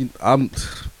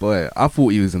I thought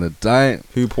he was gonna die.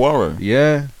 Who, Poirot?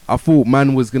 Yeah, I thought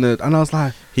man was gonna, and I was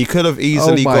like, he could have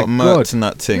easily got murked in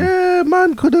that thing. Yeah,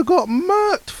 man could have got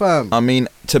murked, fam. I mean,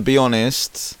 to be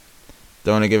honest,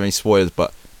 don't want to give any spoilers,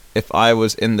 but if I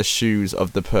was in the shoes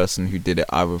of the person who did it,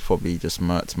 I would probably just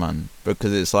murked man,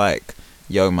 because it's like,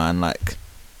 yo, man, like,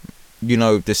 you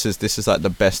know, this is like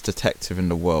the best detective in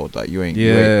the world. Like you ain't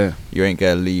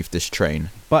gonna leave this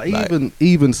train. But like,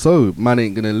 even so, man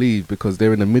ain't gonna leave because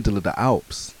they're in the middle of the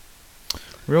Alps.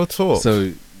 Real talk.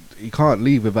 So you can't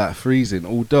leave without freezing.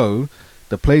 Although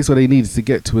the place where they needed to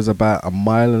get to is about a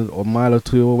mile or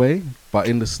two away. But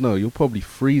in the snow, you'll probably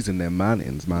freeze in them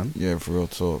mountains, man. Yeah, for real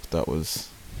talk. That was.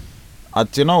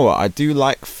 Do you know what? I do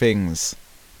like things.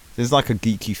 There's like a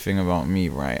geeky thing about me,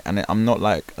 right? And I'm not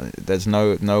like, there's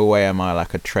no way am I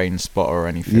like a train spotter or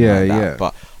anything like that. Yeah.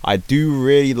 But I do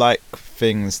really like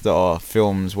things that are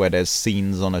films where there's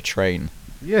scenes on a train.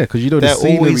 Yeah, because you know they're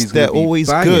always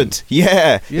good.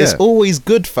 Yeah, it's always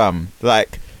good, fam.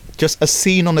 Like just a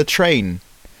scene on a train,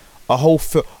 a whole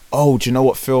film. Oh, do you know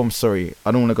what film? Sorry,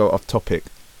 I don't want to go off topic.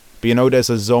 But you know, there's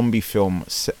a zombie film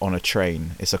on a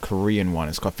train. It's a Korean one.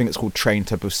 I think it's called Train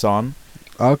to Busan.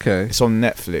 Okay. It's on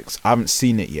Netflix. I haven't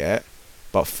seen it yet,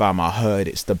 but fam, I heard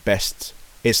it's the best.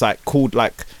 It's like called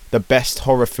like the best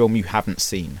horror film you haven't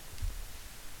seen.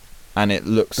 And it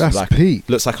looks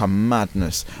like a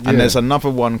madness. Yeah. And there's another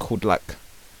one called like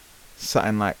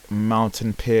something like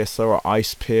Mountain Piercer or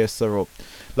Ice Piercer, or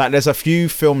like there's a few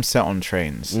films set on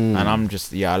trains. And I'm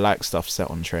just I like stuff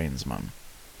set on trains, man.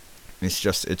 It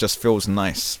just feels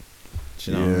nice.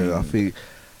 Do you know what I mean? I think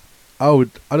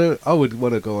I would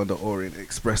want to go on the Orient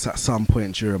Express at some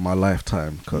point during my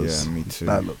lifetime, because me too.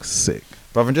 That looks sick.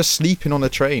 But I'm just sleeping on a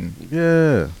train.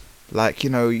 Yeah. Like, you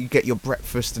know, you get your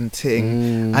breakfast and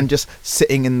ting, and just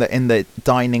sitting in the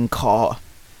dining car,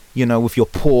 you know, with your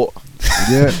port.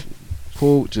 Yeah.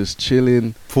 Port, just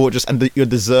chilling. Port, just and your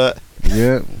dessert.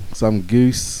 Yeah. Some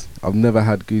goose. I've never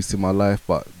had goose in my life,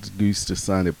 but goose just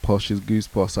sounded posh. Is goose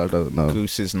posh? I don't know.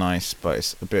 Goose is nice, but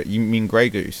it's a bit. You mean grey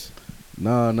goose?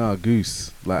 No,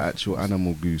 goose, like actual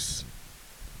animal goose.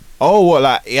 Oh, what,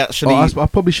 like actually? I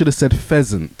probably should have said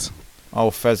pheasant. Oh,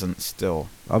 pheasant still.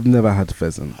 I've never had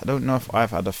pheasant. I don't know if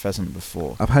I've had a pheasant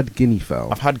before. I've had guinea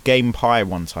fowl. I've had game pie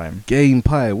one time. Game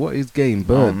pie? What is game?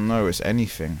 Bird? Oh no, it's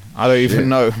anything. I don't even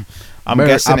know. I'm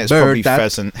guessing it's probably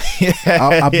pheasant.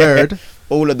 A bird.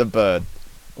 All of the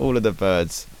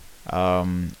birds.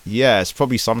 Yeah, it's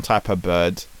probably some type of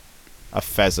bird. A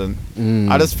pheasant.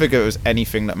 I just figure it was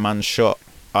anything that man shot.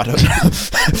 I don't know.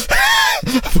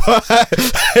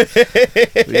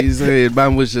 He's saying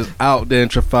man was just out there in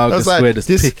Trafalgar Square just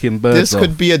picking birds This off.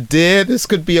 Could be a deer. This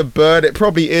could be a bird. It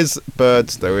probably is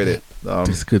birds though, isn't it?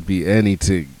 This could be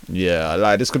anything. Yeah,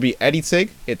 like this could be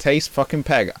anything. It tastes fucking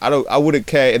peg. I wouldn't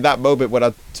care. In that moment when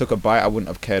I took a bite, I wouldn't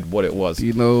have cared what it was.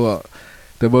 You know what?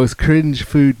 The most cringe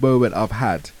food moment I've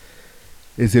had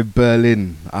is in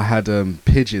Berlin. I had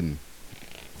pigeon.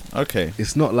 Okay.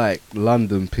 It's not like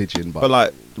London pigeon, but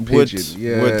like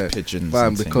pigeon. wood pigeons.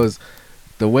 Fam, because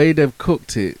the way they've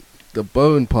cooked it, the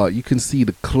bone part, you can see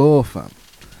the claw, fam.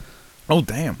 Oh,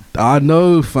 damn. I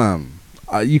know, fam.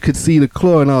 You could see the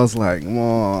claw, and I was like,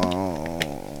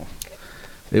 whoa.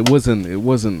 It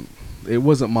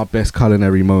wasn't my best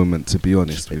culinary moment, to be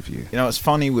honest with you. You know, it's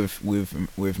funny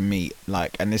with meat,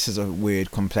 like, and this is a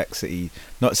weird complexity.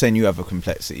 Not saying you have a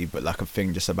complexity, but like a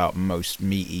thing just about most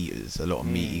meat eaters, a lot of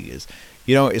meat eaters.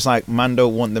 You know, it's like man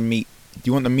don't want the meat.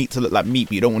 You want the meat to look like meat,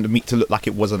 but you don't want the meat to look like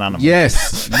it was an animal.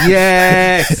 Yes,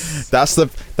 yes. That's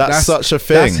such a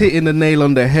thing. That's hitting the nail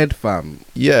on the head, fam.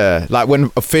 Yeah, like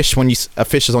when a fish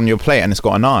is on your plate and it's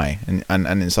got an eye, and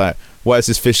it's like, why is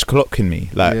this fish clocking me?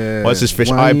 Like, why is this fish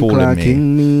Why you eyeballing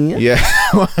clocking me? Yeah.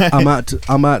 I'm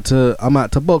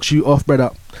out to box you off,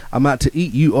 brother. I'm out to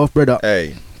eat you off, brother.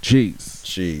 Hey,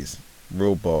 Jeez.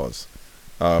 real bars.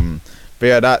 But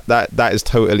yeah, that is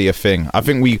totally a thing. I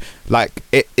think we like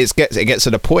it gets to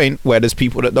the point where there's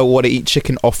people that don't want to eat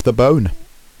chicken off the bone.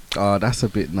 Oh, that's a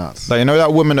bit nuts. Like, you know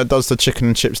that woman that does the chicken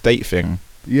and chips date thing?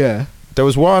 Yeah. There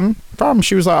was one,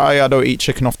 she was like, I don't eat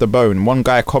chicken off the bone. One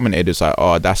guy commented, it's like,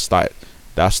 oh, that's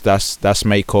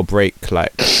make or break,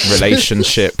 like,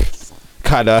 relationship.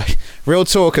 Kind of real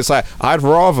talk. It's like, I'd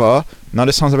rather, now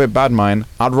this sounds a bit bad, mine,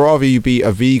 I'd rather you be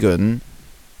a vegan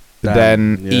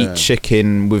than eat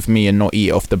chicken with me and not eat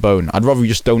it off the bone. I'd rather you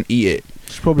just don't eat it.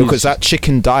 Because that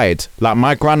chicken died. Like,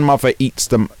 my grandmother eats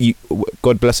them,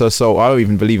 God bless her soul, I don't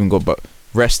even believe in God, but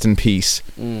rest in peace.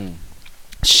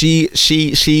 She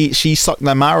sucked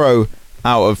the marrow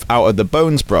out of the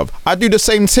bones, bruv. I do the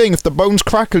same thing if the bone's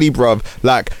crackly, bruv.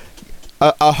 Like,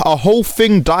 a whole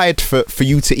thing died for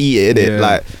you to eat it, innit?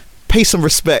 Like, pay some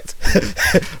respect.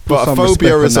 But a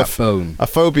phobia is a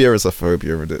phobia,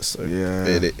 it is. So yeah,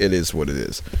 it is what it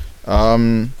is.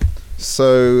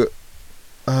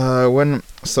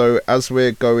 As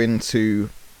we're going to,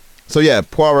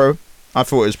 Poirot, I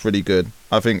thought it was pretty good.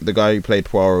 I think the guy who played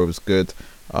Poirot was good.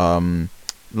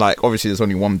 Like, obviously there's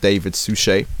only one David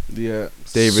Suchet. Yeah,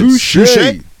 David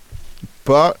Suchet.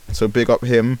 But so big up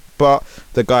him. But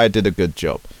the guy did a good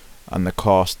job, and the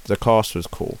cast was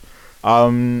cool.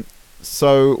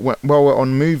 So while we're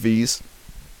on movies,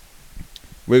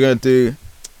 we're gonna do.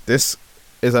 This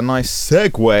is a nice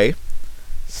segue.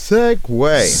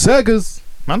 Segas.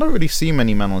 Man, I don't really see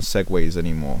many men on segways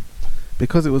anymore.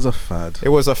 Because it was a fad. It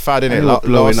was a fad, innit?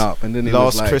 Blowing up, and then it last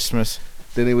was like, Christmas.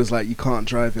 Then it was like, you can't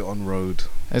drive it on road.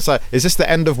 It's like, is this the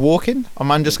end of walking? Am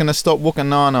I just gonna stop walking?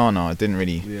 No. It didn't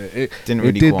really. Yeah, it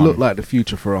did look like the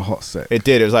future for a hot sec. It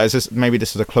did. It was like, maybe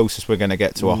this is the closest we're gonna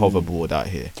get to a hoverboard out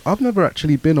here. I've never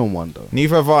actually been on one though.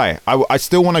 Neither have I. I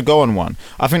still want to go on one.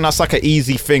 I think that's like an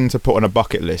easy thing to put on a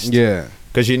bucket list. Yeah.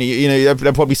 Because you know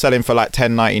they're probably selling for like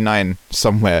 $10.99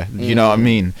 somewhere. You know what I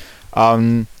mean?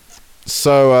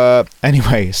 So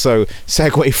anyway, so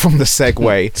segue from the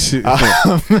segue.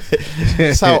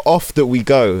 That's how off that we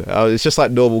go. It's just like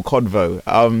normal convo.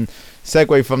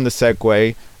 Segue from the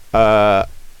segue.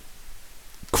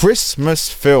 Christmas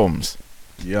films.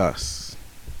 Yes.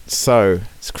 So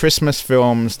it's Christmas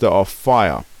films that are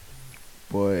fire.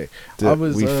 Boy, that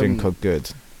we think are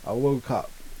good. I woke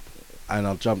up and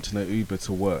I jumped in an Uber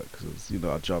to work. Cause,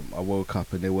 I woke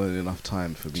up and there weren't enough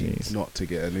time for me not to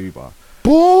get an Uber.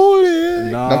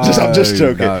 Balling. No, I'm just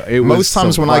joking. No, most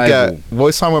times when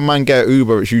man get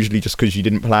Uber, it's usually just because you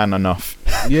didn't plan enough.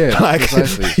 Yeah, like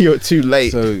precisely. You're too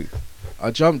late. So I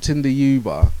jumped in the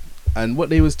Uber, and what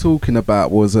they was talking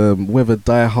about was whether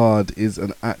Die Hard is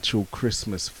an actual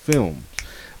Christmas film.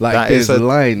 Like, there's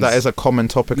lines. That is a common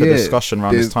topic of discussion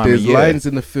around this time of year. There's lines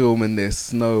in the film, and there's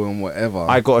snow and whatever.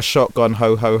 I got a shotgun,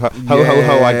 ho ho ho, ho ho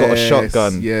ho. I got a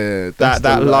shotgun. Yeah,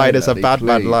 that line is a bad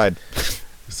line.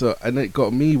 So, and it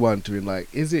got me wondering, like,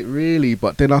 is it really?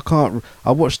 But then I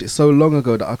watched it so long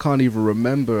ago that I can't even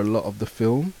remember a lot of the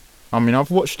film. I mean, I've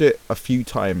watched it a few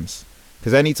times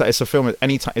because anytime it's a film,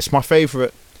 anytime it's my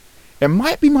favorite. It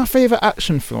might be my favorite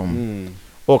action film,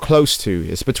 or close to.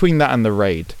 It's between that and The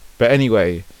Raid. But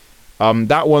anyway,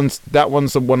 that one's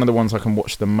one of the ones I can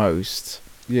watch the most.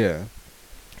 Yeah,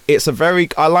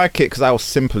 I like it because how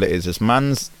simple it is. It's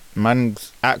man's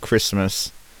at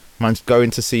Christmas, man's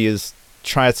going to see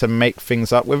try to make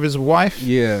things up with his wife.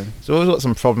 Yeah, he's always got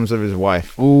some problems with his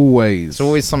wife. Always. It's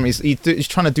always something. He's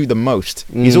trying to do the most.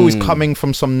 He's always coming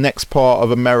from some next part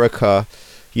of America,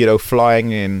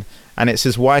 flying in, and it's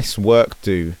his wife's work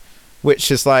do, which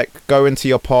is like going to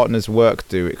your partner's work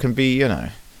do. It can be,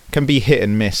 can be hit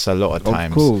and miss a lot of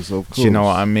times. Of course. Do you know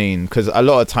what I mean? Because a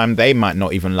lot of time they might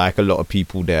not even like a lot of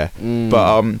people there.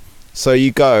 But so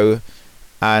you go,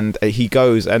 and he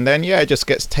goes, and then it just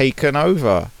gets taken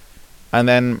over. And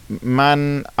then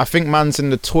I think man's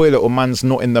in the toilet, or man's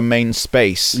not in the main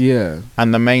space. Yeah.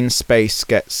 And the main space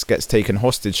gets taken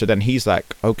hostage. So then he's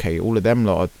like, okay, all of them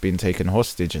lot have been taken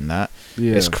hostage and that.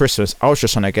 Yeah. It's Christmas. I was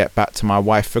just trying to get back to my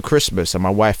wife for Christmas, and my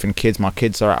wife and kids, my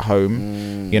kids are at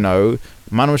home.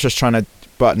 Man was just trying to,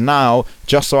 but now,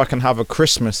 just so I can have a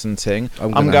Christmas and thing,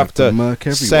 I'm gonna have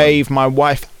to save my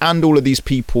wife and all of these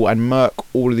people and murk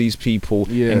all of these people,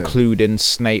 including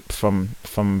Snape from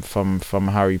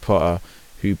Harry Potter,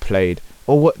 who played.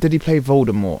 Or what did he play?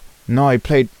 Voldemort? No, he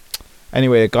played.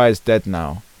 Anyway, the guy's dead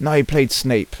now. No, he played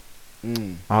Snape.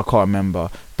 I can't remember,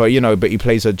 but he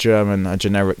plays a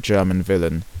generic German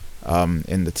villain.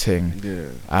 in the ting. Yeah.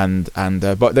 And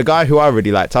but the guy who I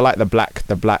really liked, I like the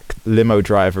black limo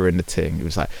driver in the ting. He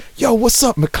was like, yo, what's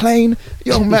up, McLean?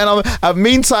 Yo, man.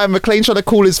 Meantime, McLean trying to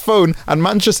call his phone, and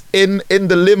man just in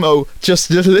the limo just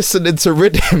listening to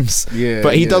rhythms. Yeah.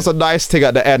 But he does a nice thing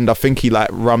at the end. I think he like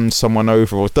runs someone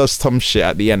over or does some shit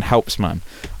at the end, helps man.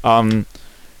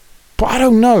 But I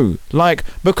don't know, like,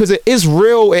 because it is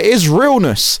real, it is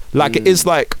realness. Like, it is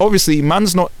like, obviously,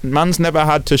 man's never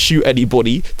had to shoot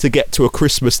anybody to get to a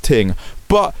Christmas ting.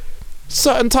 But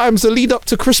certain times, the lead up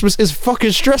to Christmas is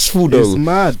fucking stressful, though. It's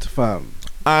mad, fam.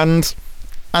 And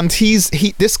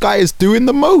this guy is doing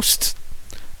the most.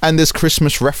 And there's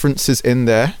Christmas references in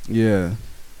there. Yeah.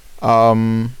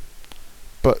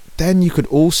 But then you could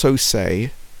also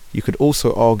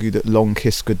argue that Long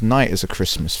Kiss Goodnight is a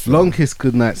Christmas film. Long Kiss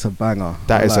Goodnight's a banger.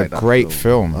 That is a great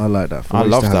film. I like that film. I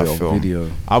love that film. film.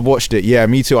 Video. I've watched it. Yeah,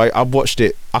 me too. I've watched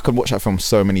it. I could watch that film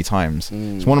so many times.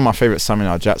 It's one of my favorite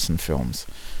Samuel L. Jackson films.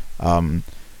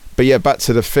 But yeah, back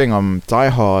to the thing. Die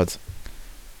Hard.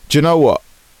 Do you know what?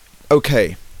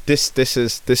 Okay, this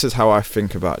is how I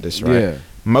think about this, right? Yeah.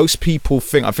 Most people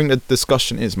think. I think the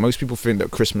discussion is most people think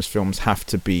that Christmas films have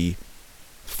to be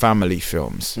family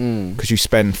films because you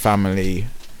spend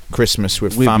Christmas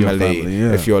with family,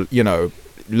 yeah. if you're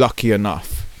lucky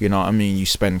enough, you know what I mean, you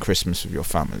spend Christmas with your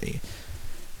family.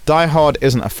 Die Hard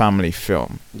isn't a family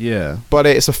film, but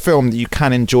it's a film that you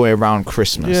can enjoy around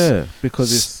Christmas,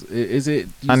 because it's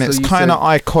kind of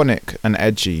iconic and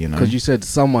edgy, because you said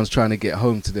someone's trying to get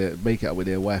home to make it up with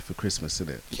their wife for Christmas,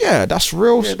 isn't it? Yeah, that's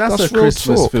real. That's a real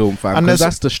Christmas talk. film, fam, and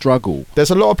that's the struggle.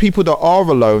 There's a lot of people that are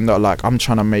alone that are like, I'm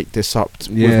trying to make this up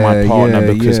with my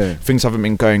partner because things haven't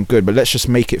been going good, but let's just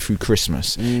make it through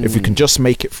Christmas. If we can just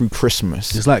make it through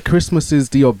Christmas. It's like Christmas is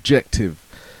the objective.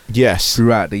 Yes.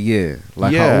 Throughout the year.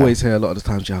 Like I always hear a lot of the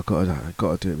times, I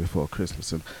gotta do it before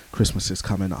Christmas, and Christmas is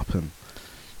coming up, and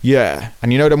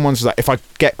and you know them ones like, if I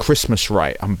get Christmas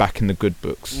right, I'm back in the good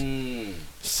books.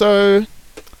 So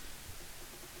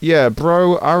yeah,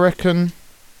 bro, I reckon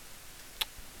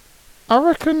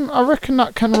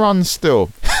that can run still.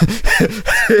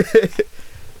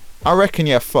 I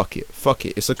reckon fuck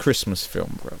it. It's a Christmas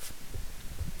film, bruv.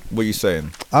 What are you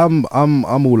saying? I'm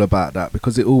all about that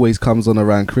because it always comes on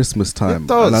around Christmas time. It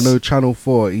does. And I know Channel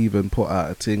 4 even put out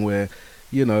a thing where,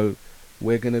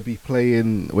 we're gonna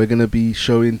be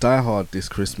showing Die Hard this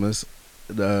Christmas.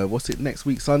 What's it, next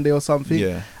week Sunday or something?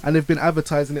 Yeah. And they've been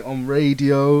advertising it on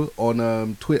radio,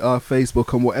 on Twitter,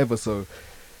 Facebook, and whatever. So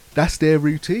that's their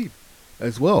routine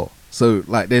as well. So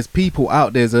like, there's people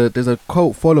out there's a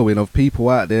cult following of people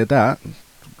out there that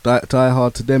Die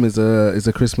Hard to them is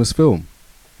a Christmas film.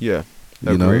 Yeah,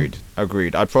 agreed.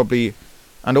 I'd probably,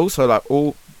 and also like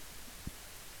all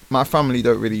my family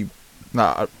don't really.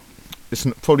 It's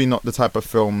probably not the type of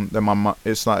film that my mum.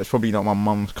 It's probably not my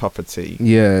mum's cup of tea.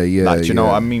 Yeah. Like, do you know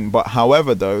what I mean? But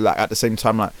however, though, like at the same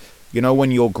time, like when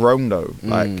you're grown though,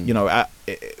 like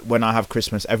when I have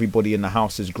Christmas, everybody in the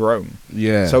house is grown.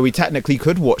 Yeah. So we technically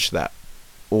could watch that,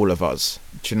 all of us.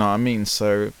 Do you know what I mean?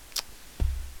 So.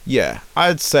 Yeah,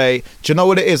 I'd say. Do you know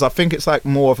what it is? I think it's like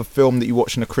more of a film that you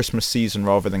watch in the Christmas season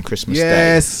rather than Christmas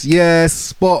Day. Yes,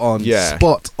 spot on. Yeah,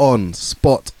 spot on.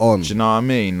 Do you know what I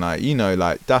mean? Like,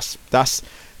 like that's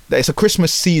it's a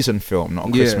Christmas season film, not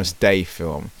a Christmas Day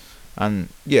film. And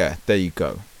yeah, there you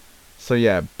go. So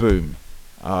yeah, boom.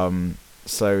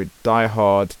 So Die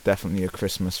Hard, definitely a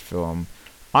Christmas film.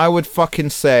 I would fucking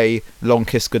say Long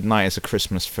Kiss Goodnight is a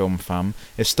Christmas film, fam.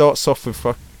 It starts off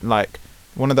with like.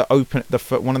 One of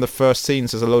the first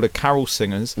scenes is a load of carol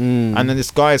singers, and then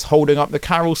this guy is holding up the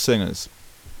carol singers.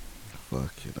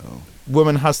 Fuck,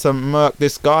 Woman has to murk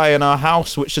this guy in her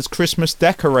house, which is Christmas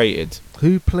decorated.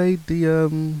 Who played the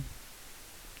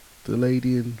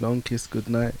lady in Long Kiss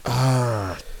Goodnight?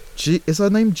 Is her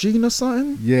name Gina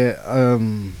something? Yeah.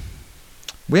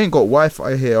 We ain't got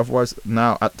Wi-Fi here, otherwise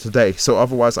today. So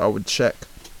otherwise, I would check.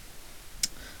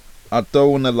 I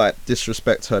don't want to like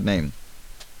disrespect her name.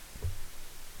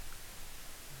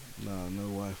 No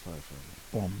Wi-Fi from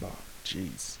Bomba.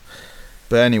 Jeez.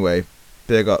 But anyway,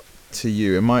 big up to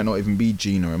you. It might not even be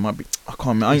Gina. It might be. I can't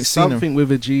remember. I ain't seen her. Something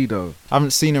with a G though. I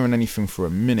haven't seen her in anything for a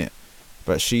minute.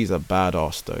 But she's a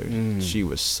badass though. She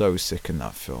was so sick in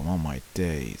that film. Oh my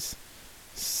days.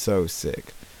 So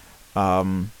sick.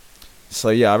 So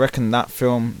yeah, I reckon that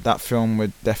film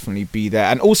would definitely be there.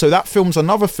 And also that film's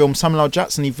another film, Samuel L.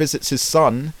 Jackson, he visits his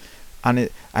son and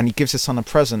he gives his son a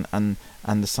present and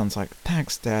the son's like,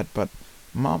 thanks dad, but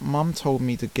Mum told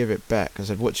me to give it back. I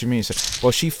said, what do you mean? He said,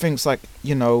 well, she thinks like,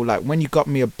 you know, like when you got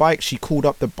me a bike, she called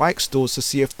up the bike stores to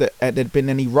see if there'd been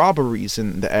any robberies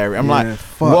in the area. I'm like,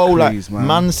 whoa, like,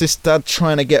 man's this dad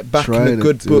trying to get back in the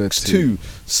good books too.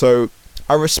 So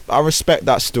I respect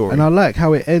that story. And I like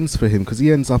how it ends for him, because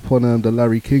he ends up on the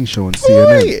Larry King show on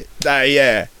CNN.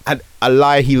 Yeah. And I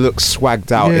lie, he looks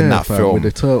swagged out in that film. With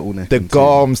the turtleneck. The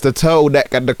garms, the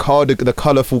turtleneck, and the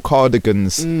colourful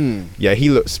cardigans. Yeah, he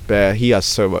looks bare. He has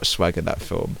so much swag in that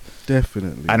film.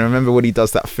 Definitely. And I remember when he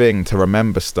does that thing to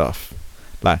remember stuff.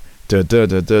 Like,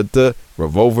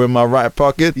 revolver in my right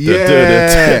pocket.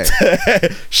 Yeah.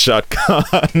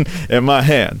 Shotgun in my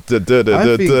hand. I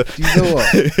think, you know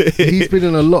what? He's been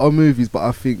in a lot of movies, but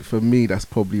I think for me, that's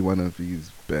probably one of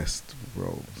his best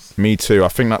roles. Me too. I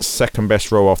think that's second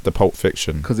best role after Pulp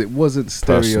Fiction. Because it wasn't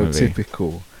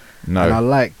stereotypical. No. And I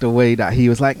like the way that he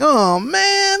was like, oh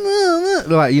man.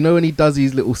 Like, you know when he does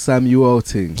his little Samuel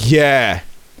thing? Yeah.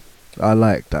 I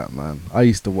like that, man. I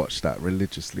used to watch that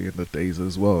religiously in the days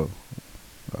as well.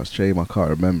 That's a shame I can't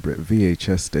remember it.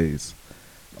 VHS days.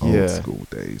 Old school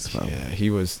days, fam. Yeah, he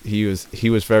was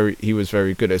very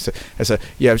good. I said,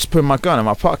 yeah, I'm just putting my gun in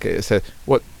my pocket. I said,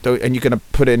 what? And you're gonna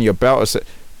put it in your belt?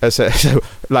 I said,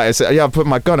 yeah, I put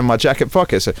my gun in my jacket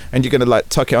pocket. So, and you're gonna like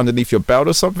tuck it underneath your belt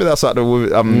or something? That's like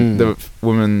the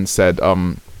woman said.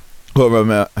 I don't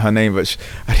remember her name, but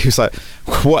and he was like,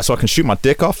 what, so I can shoot my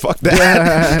dick off? Fuck that.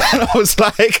 Yeah. And I was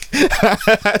like,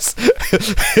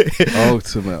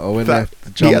 ultimate. Oh, when that,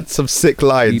 he had some sick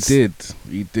lines. He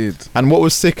did. And what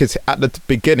was sick is at the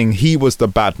beginning, he was the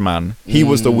bad man. He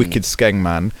was the wicked skeng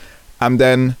man. And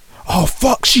then, oh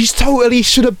fuck, she's totally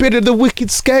should have been in the wicked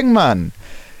skeng man.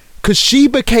 Because she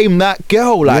became that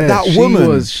girl, like that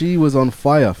woman. She was on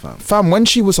fire, fam. Fam, when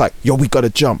she was like, yo, we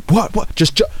gotta jump. What?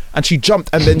 Just jump. And she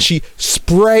jumped and then she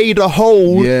sprayed a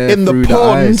hole in the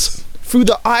pond through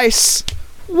the ice.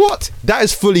 What? That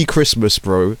is fully Christmas,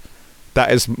 bro.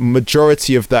 That is,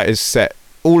 majority of that is set.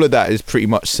 All of that is pretty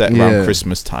much set around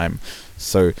Christmas time.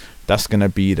 So that's gonna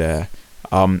be there.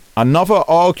 Another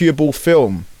arguable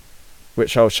film,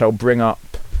 which I shall bring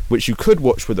up, which you could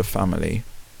watch with a family.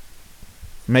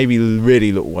 Maybe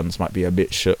really little ones might be a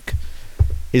bit shook,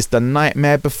 is The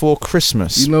Nightmare Before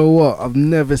Christmas. You know what? I've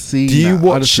never seen Do you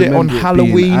watch it on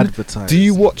Halloween? Do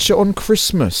you watch it on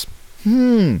Christmas?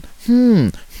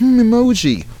 Emoji.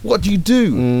 What do you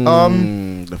do?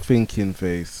 The thinking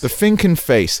face. The thinking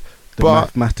face. The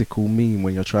mathematical meme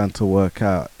when you're trying to work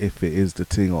out if it is the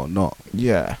thing or not.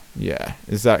 Yeah,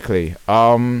 exactly.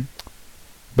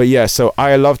 But yeah, so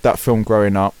I loved that film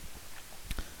growing up.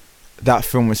 That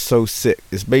film was so sick.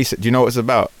 It's basic. Do you know what it's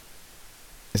about?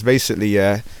 It's basically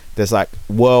there's like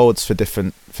worlds for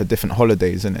different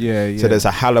holidays, isn't it? Yeah. So there's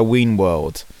a Halloween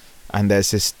world, and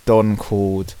there's this don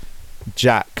called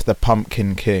Jack the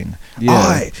Pumpkin King.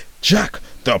 Yeah. Jack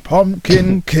the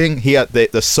Pumpkin King. He had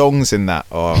the songs in that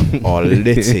are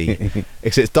litty.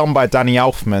 It's done by Danny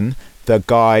Elfman, the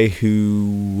guy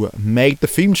who made the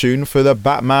theme tune for the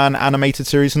Batman animated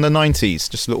series in the 90s.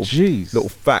 Just a little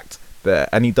fact there.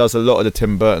 And he does a lot of the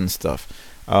Tim Burton stuff.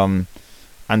 And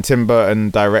Tim Burton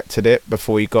directed it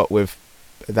before he got with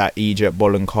that Egypt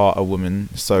Bolan Carter woman.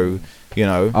 So, you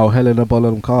know. Oh, Helena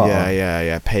Bonham Carter.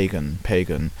 Yeah. Pagan.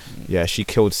 Yeah, she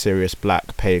killed Sirius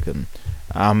Black, Pagan.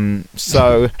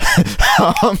 So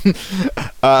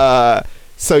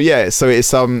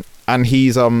it's and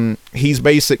he's been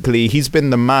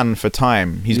the man for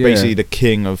time. He's basically the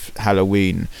king of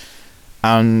Halloween,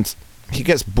 and he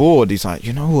gets bored. He's like,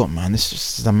 you know what, man,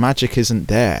 the magic isn't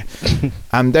there.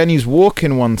 And then he's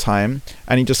walking one time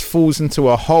and he just falls into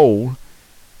a hole.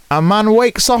 A man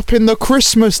wakes up in the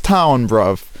Christmas town,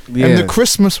 bruv, in the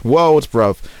Christmas world,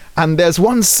 bruv, and there's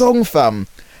one song, fam.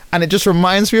 And it just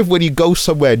reminds me of when you go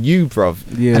somewhere new, bruv.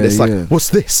 Yeah, and it's like, what's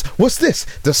this?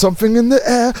 There's something in the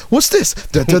air. What's this?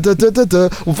 Da da da da da da.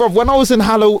 Well, bruv, when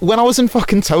I was in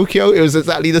fucking Tokyo, it was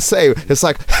exactly the same. It's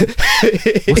like,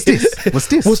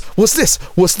 What's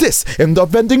this? In the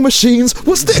vending machines.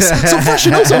 What's this? So fresh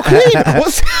and so clean.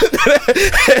 What's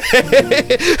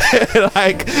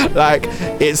like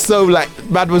it's so like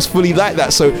man was fully like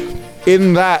that. So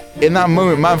in that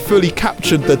moment, man fully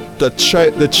captured the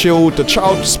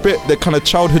kind of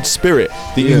childhood spirit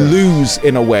that you lose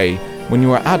in a way when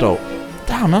you're an adult.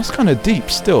 Damn, that's kind of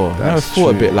deep still. I never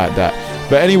thought a bit like that.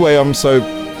 But anyway, so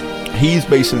he's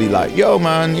basically like, yo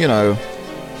man, you know,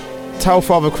 tell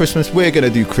Father Christmas we're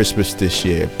gonna do Christmas this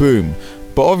year. Boom.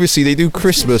 but obviously they do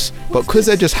Christmas, but because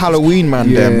they're just Halloween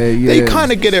man they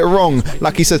kind of get it wrong.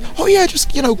 Like he says, oh yeah,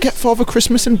 just get Father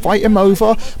Christmas, invite him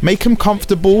over, make him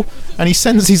comfortable, and he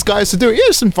sends these guys to do it. Yeah,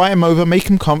 just invite him over, make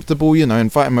him comfortable,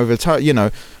 invite him over,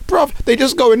 bruv, they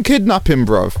just go and kidnap him,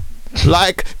 bruv.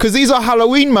 Like, because these are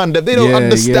Halloween man, they don't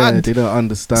understand. They don't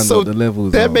understand so what the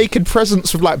levels they're are. making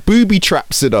presents with like booby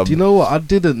traps in them. Do you know what? I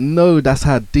didn't know that's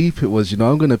how deep it was.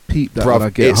 I'm gonna peep that when I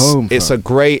get home. It's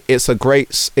great,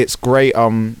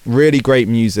 really great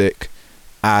music,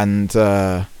 and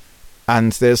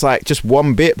there's like just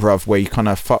one bit, bruv, where he kind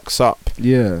of fucks up.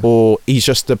 Yeah. Or he's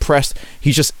just depressed.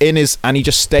 He's just he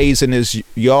just stays in his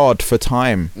yard for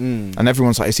time, and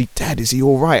everyone's like, is he dead? Is he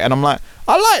all right? And I'm like,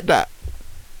 I like that.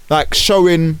 Like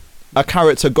showing a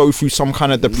character go through some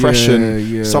kind of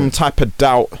depression, some type of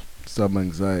doubt, some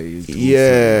anxiety.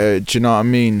 Yeah, do you know what I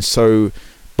mean? So,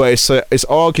 but it's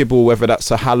arguable whether that's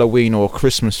a Halloween or a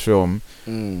Christmas film.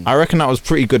 I reckon that was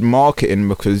pretty good marketing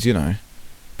because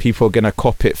people are gonna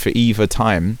cop it for either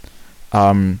time.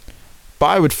 But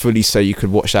I would fully say you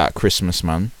could watch that at Christmas,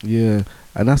 man. Yeah.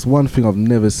 And that's one thing I've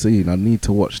never seen. I need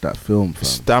to watch that film, fam.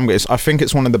 It's damn good. I think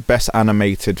it's one of the best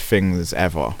animated things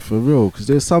ever. For real, because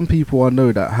there's some people I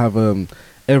know that have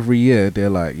every year they're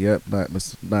like, yep,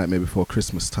 Nightmare Before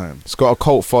Christmas time. It's got a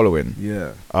cult following.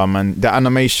 Yeah. And the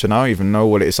animation, I don't even know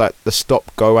what it's like. The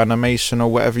stop-go animation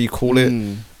or whatever you call it,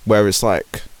 where it's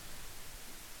like,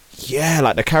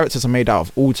 like the characters are made out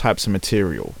of all types of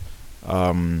material.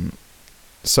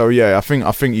 So yeah, I think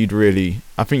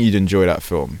you'd enjoy that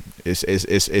film.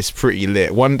 It's pretty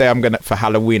lit. One day for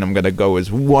Halloween I'm gonna go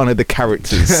as one of the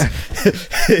characters.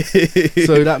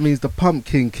 So that means the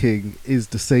Pumpkin King is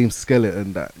the same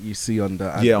skeleton that you see on the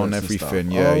adverts on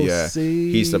everything. Yeah.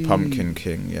 See? He's the Pumpkin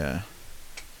King. Yeah.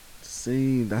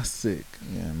 See, that's sick.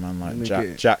 Yeah, man, like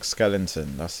Jack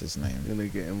Skellington. That's his name. Gonna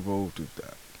get involved with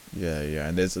that. Yeah,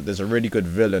 and there's a really good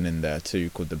villain in there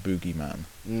too called the Boogeyman.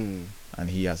 And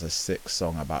he has a sick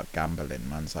song about gambling.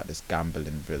 Man's like this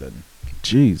gambling villain.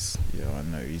 Jeez. Yeah, I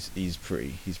know. He's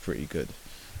pretty good.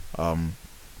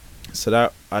 So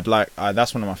that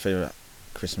that's one of my favorite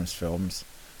Christmas films.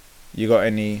 You got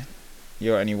any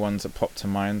ones that pop to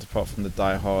mind apart from the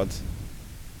Die Hard?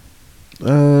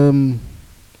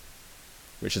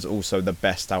 Which is also the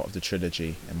best out of the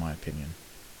trilogy, in my opinion.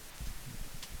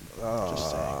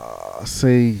 Just saying.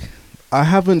 See, I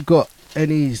haven't got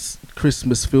any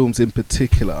Christmas films in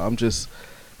particular. I'm just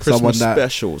Christmas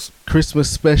specials,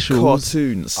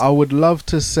 cartoons. I would love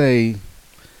to say,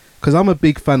 because I'm a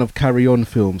big fan of Carry On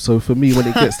films. So for me, when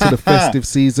it gets to the festive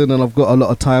season and I've got a lot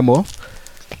of time off,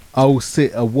 I'll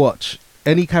sit and watch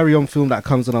any Carry On film that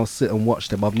comes, and I'll sit and watch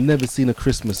them. I've never seen a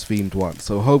Christmas themed one,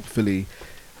 so hopefully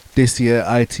this year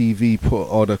ITV put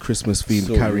on a Christmas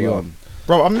themed Carry On.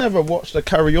 Bro, I've never watched a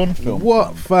Carry On film.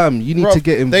 What, fam? You need to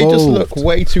get involved. They just look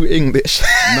way too English.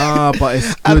 Nah, but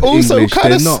it's good and also English.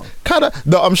 They're not.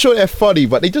 No, I'm sure they're funny,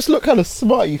 but they just look kind of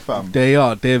smutty, fam. They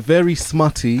are. They're very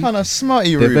smutty. Kind of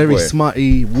smutty, They're very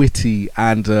smutty, witty,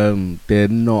 and they're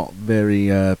not very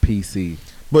PC.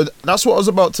 But that's what I was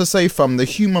about to say, fam. The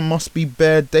humour must be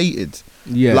bare dated.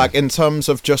 Yeah. Like, in terms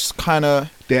of just kind of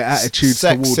their attitudes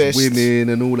towards women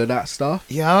and all of that stuff.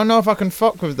 Yeah, I don't know if I can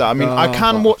fuck with that. I mean, I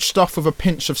can watch stuff with a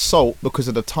pinch of salt because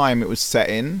of the time it was set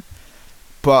in.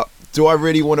 But do I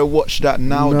really want to watch that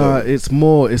now, though? It's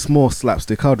more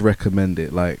slapstick. I'd recommend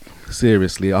it. Like,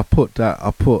 seriously, I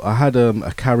had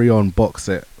a Carry On box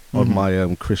set on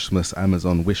my Christmas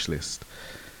Amazon wish list.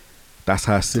 That's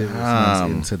how serious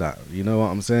I'm into that. You know what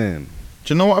I'm saying?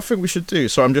 Do you know what I think we should do?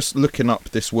 So I'm just looking up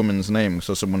this woman's name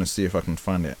because I want to see if I can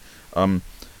find it. Do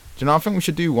you know, I think we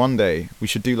should do one day, we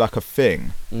should do like a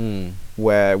thing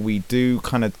where we do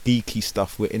kind of geeky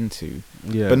stuff we're into,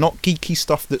 but not geeky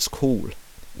stuff that's cool.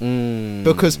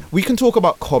 Because we can talk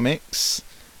about comics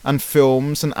and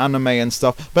films and anime and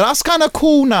stuff, but that's kind of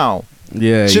cool now.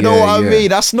 Yeah. Do you know what I mean?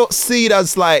 That's not seen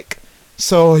as like,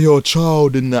 so you're a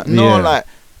child in that. No, like,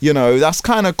 you know, that's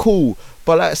kind of cool.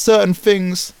 But like certain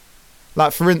things,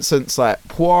 like for instance, like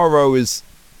Poirot is,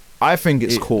 I think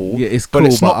it's cool. Yeah, it's cool, but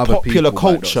it's not popular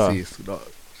culture.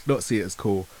 Not see it as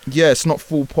cool. Yeah, it's not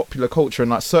full popular culture,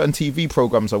 and like certain TV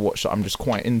programs I watch that I'm just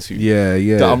quite into.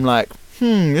 Yeah. That I'm like,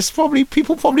 it's probably,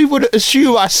 people probably would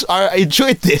assume I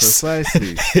enjoyed this.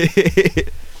 Precisely.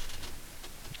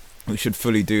 We should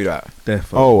fully do that.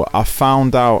 Definitely. Oh, I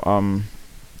found out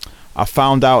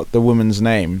the woman's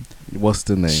name. What's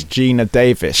the name? It's Gina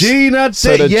Davis.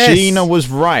 So Gina was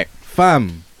right.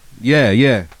 Fam.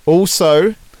 Yeah.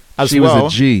 Also, she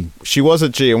was a G. She was a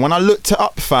G. And when I looked it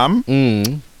up, fam,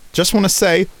 just want to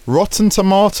say, Rotten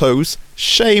Tomatoes,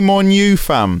 shame on you,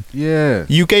 fam. Yeah.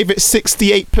 You gave it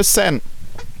 68%.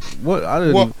 What I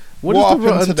don't. What- Even, what what does the happened to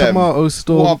Rotten them? Tomato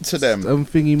store What up to them?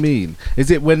 Thingy mean?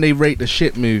 Is it when they rate the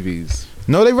shit movies?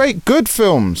 No, they rate good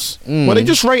films. Well, they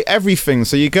just rate everything.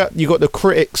 So you got the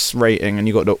critics rating and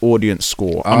you got the audience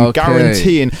score. I'm Okay.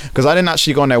 guaranteeing, because I didn't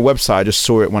actually go on their website. I just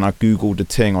saw it when I googled the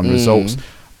thing on results.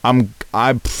 I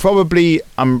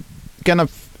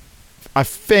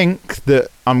think that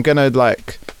I'm gonna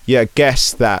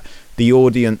guess that the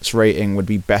audience rating would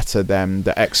be better than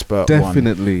the expert one.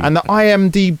 Definitely. And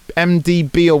the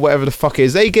MDB or whatever the fuck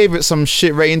is, they gave it some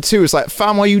shit rating too. It's like,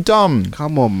 fam, are you dumb?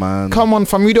 Come on, man. Come on,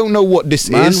 fam, we don't know what this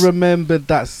Man, is. remembered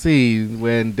that scene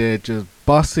when they're just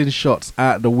busting shots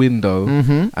out the window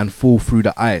and fall through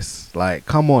the ice. Like,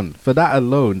 come on. For that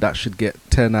alone, that should get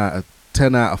 10 out of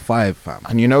 5, fam.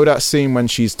 And you know that scene when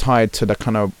she's tied to the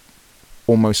kind of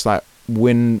almost like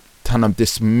wind, kind of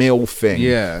this mill thing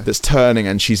that's turning,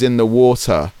 and she's in the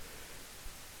water.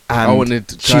 And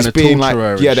she's being like,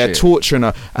 they're torturing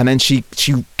her, and then she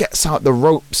gets out the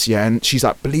ropes, and she's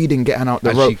like bleeding, getting out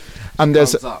the rope, and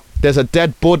there's a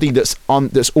dead body that's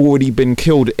already been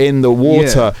killed in the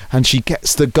water, and she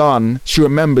gets the gun. She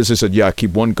remembers and said, I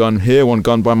keep one gun here, one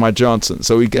gun by my Johnson.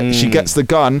 So she gets the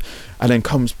gun, and then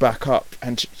comes back up,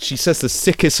 and she says the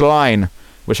sickest line,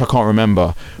 which I can't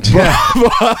remember.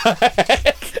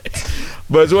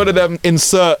 But it's one of them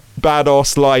insert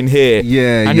badass line here.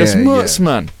 And just Mertz,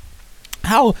 man.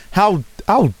 How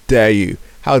dare you?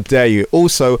 How dare you?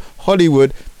 Also,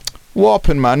 Hollywood, what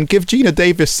happened, man? Give Gina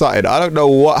Davis something. I don't know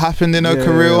what happened in her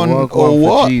career or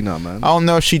what. Gina, man. I don't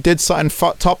know if she did something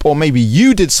fucked up, or maybe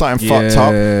you did something fucked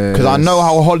up. Because I know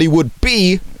how Hollywood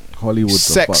be. Hollywood's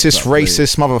sexist,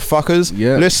 racist motherfuckers.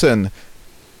 Yeah. Listen.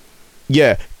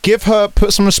 Yeah.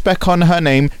 Put some respect on her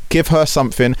name. Give her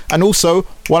something. And also,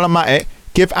 while I'm at it,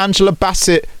 give Angela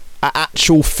Bassett an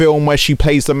actual film where she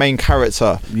plays the main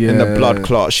character in The Blood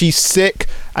Clot. She's sick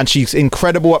and she's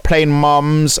incredible at playing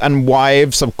mums and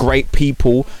wives of great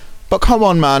people. But come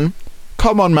on, man.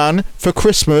 For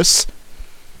Christmas,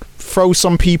 throw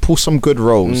some people some good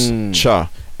roles. Cha.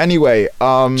 Anyway,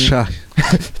 cha.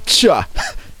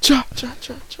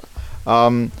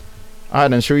 Alright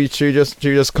then, should we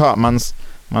just cut? Man's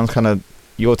kind of,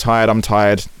 you're tired, I'm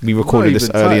tired. We recorded this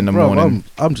early in the morning.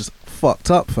 I'm just fucked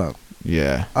up, fam.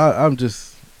 Yeah. I am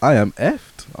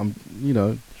effed. I'm,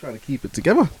 trying to keep it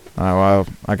together. Well,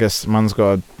 I guess man's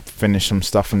got to finish some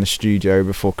stuff in the studio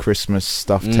before Christmas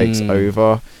stuff takes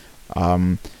over.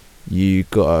 You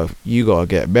gotta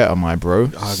get better, my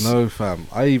bro. I know, fam.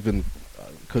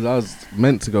 Because I was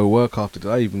meant to go work after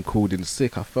that, I even called in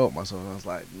sick. I felt myself. I was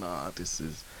like, nah, this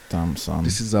is... Damn, son.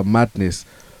 This is a madness.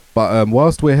 But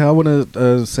whilst we're here, I want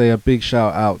to say a big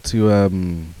shout out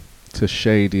to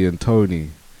Shady and Tony.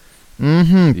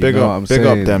 Big up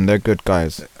them. They're good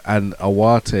guys. And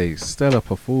Awate, stellar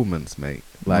performance, mate.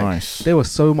 Like, nice. There were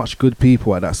so much good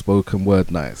people at that spoken word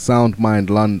night. Sound Mind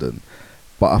London.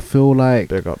 But I feel like...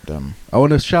 Big up them. I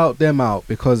want to shout them out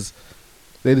because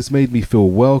they just made me feel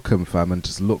welcome, fam, and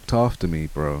just looked after me,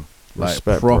 bro. Like,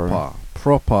 respect,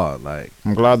 proper, like...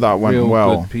 I'm glad that went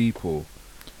well. Good people.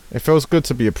 It feels good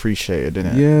to be appreciated,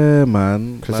 innit? Yeah,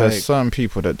 man. Because there's certain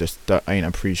people that ain't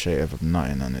appreciative of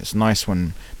nothing, and it's nice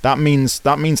when that means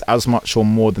as much or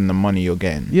more than the money you're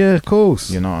getting. Yeah, of course.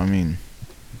 You know what I mean?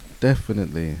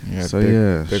 Definitely. Yeah,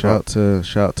 so big shout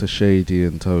to Shady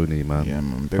and Tony, man. Yeah,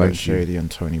 man. Big up Shady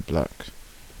and Tony Black.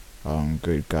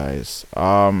 Good guys.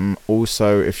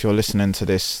 Also, if you're listening to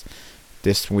this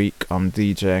week, I'm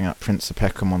DJing at Prince of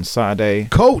Peckham on Saturday.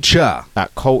 Culture!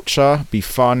 At Culture. Be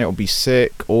fun, it'll be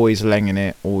sick. Always lenging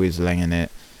it.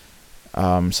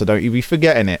 So don't you be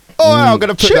forgetting it. I'm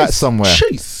going to put that somewhere.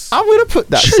 I'm going to put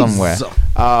that somewhere.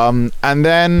 And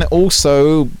then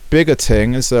also, bigger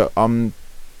thing is that I'm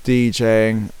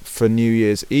DJing for New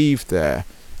Year's Eve there,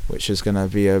 which is going to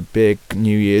be a big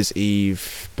New Year's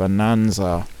Eve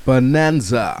bonanza.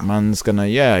 Man's gonna,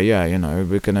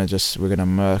 we're gonna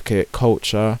murk it.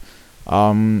 Culture.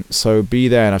 So be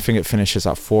there, and I think it finishes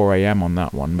at 4 a.m. on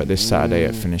that one, but this Saturday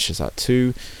it finishes at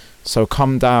 2. So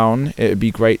come down. It'd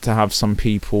be great to have some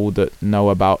people that know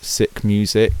about sick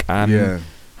music and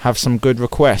have some good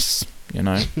requests,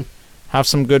 have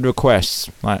some good requests.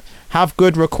 Like, have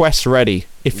good requests ready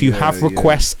if you have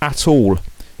requests at all.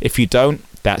 If you don't,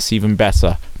 that's even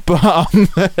better. But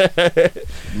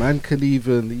man can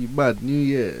even New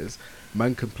Year's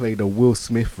Man can play the Will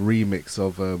Smith remix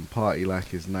of Party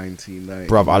Like It's 1990.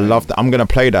 Bruv, I love that. I'm going to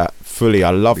play that fully.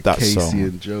 I love that Casey song.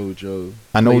 and JoJo.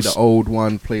 And play also, the old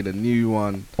one, play the new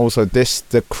one. Also, this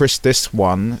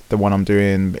one, the one I'm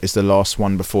doing is the last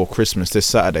one before Christmas this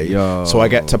Saturday. Yo. So I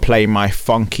get to play my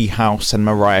Funky House and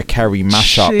Mariah Carey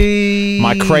mashup. Jeez.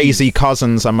 My Crazy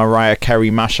Cousins and Mariah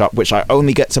Carey mashup, which I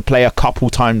only get to play a couple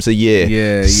times a year.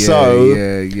 Yeah.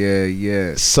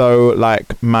 So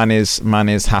like, man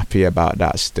is happy about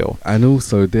that still. And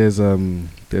also, there's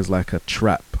like a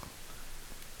trap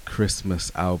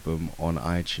Christmas album on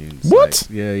iTunes. What?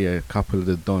 Like, a couple of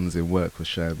the dons in work were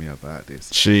showing me about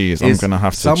this. Jeez, I'm gonna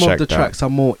have to check that. Some of the tracks are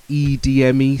more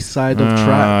EDM-y side of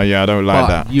trap. Yeah, I don't like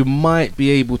but that. You might be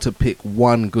able to pick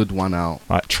one good one out.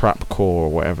 Like trapcore or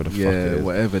whatever the fuck it is. Yeah,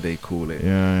 whatever they call it.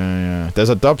 Yeah. There's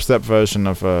a dubstep version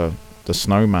of the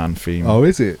Snowman theme. Oh,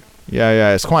 is it?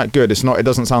 Yeah, it's quite good. It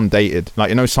doesn't sound dated. Like,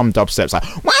 you know, some dubsteps like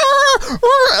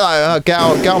get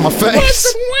out my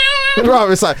face.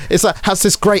 Bro, it's like has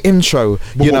this great intro,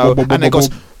 you know, and it goes,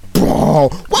 bro.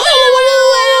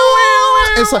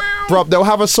 It's like, bro, they'll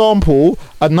have a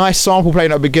nice sample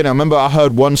playing at the beginning. I remember I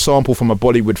heard one sample from a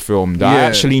Bollywood film that I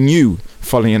actually knew,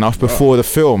 funnily enough, before the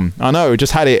film. I know,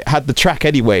 just had the track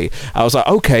anyway. I was like,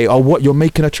 okay, what, you're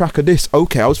making a track of this?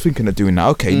 Okay, I was thinking of doing that.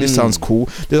 Okay, this sounds cool.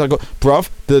 This I got, bruv,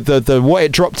 the what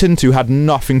it dropped into had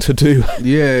nothing to do.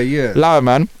 Yeah. Loud,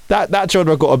 man. That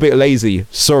genre got a bit lazy.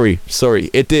 Sorry.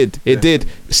 It did. It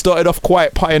started off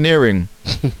quite pioneering,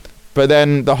 but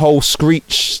then the whole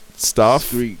screech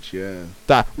stuff.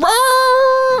 That.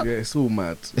 Yeah, it's all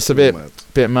mad. It's a bit mad.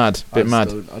 I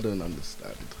don't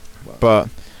understand. But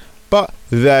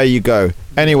there you go.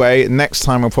 Anyway, next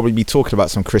time we'll probably be talking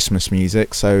about some Christmas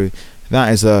music. So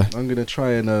I'm gonna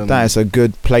try and that is a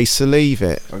good place to leave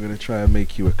it. I'm gonna try and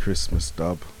make you a Christmas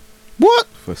dub. What?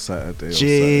 For Saturday.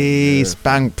 Jeez,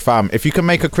 bang, fam! If you can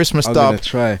make a Christmas dub,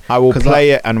 try. I will play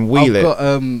it and wheel it.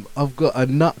 I've got a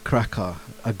Nutcracker,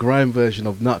 a grime version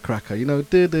of Nutcracker. You know,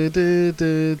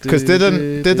 because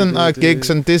didn't Giggs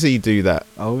and Dizzy do that?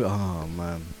 Oh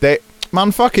man.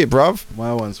 Man, fuck it, bruv.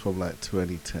 My one's from like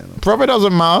 2010. Bruv, it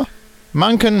doesn't matter.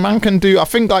 Man can do. I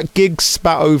think like Giggs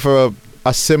spat over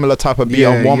a similar type of beat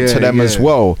on Womp to them as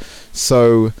well.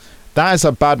 So that is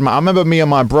a bad man. I remember me and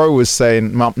my bro was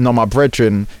saying, my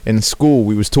brethren in school,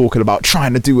 we was talking about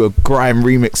trying to do a grime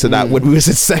remix of that when we was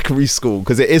in secondary school,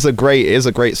 because it is a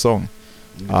great song.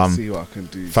 See what I can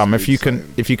do, fam. If you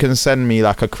can send me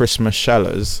like a Christmas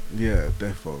Shellers,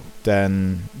 defo,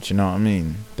 then do you know what I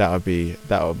mean? That would be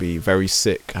very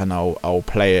sick, and I'll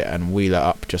play it and wheel it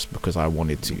up just because I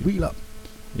wanted to. Wheel up.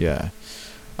 Yeah.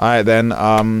 Alright then,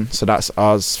 so that's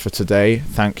us for today.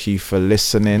 Thank you for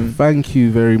listening. Thank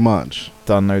you very much.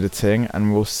 Done know the thing,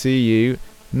 and we'll see you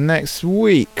next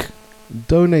week.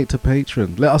 Donate to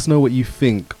Patreon. Let us know what you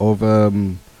think of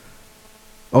the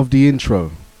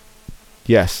intro.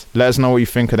 Yes, let us know what you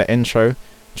think of the intro.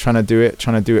 Trying to do it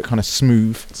kind of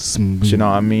smooth. Do you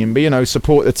know what I mean? But you know,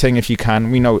 support the thing if you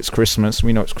can. We know it's Christmas.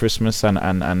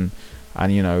 and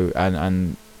you know,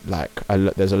 and like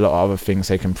there's a lot of other things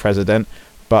they can present.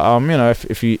 But you know,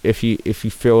 if you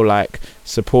feel like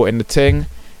supporting the thing,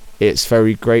 it's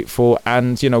very grateful.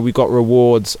 And you know, we got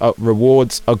rewards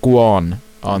aguan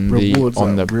on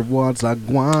the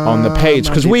page,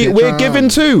 because we're given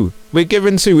too. We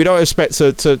don't expect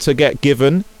to get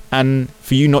given and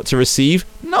for you not to receive.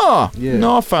 Nah,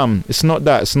 fam. It's not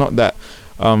that.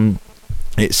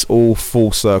 It's all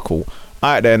full circle.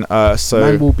 Alright then. So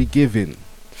man will be giving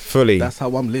fully. That's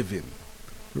how I'm living.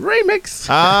 Remix.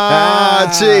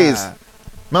 Jeez.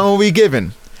 Man will be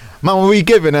giving.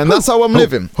 And that's how I'm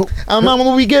living. And man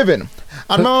will be giving.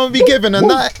 And man will be giving, and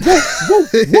that.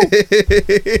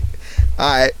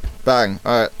 Alright, bang.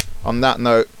 Alright. On that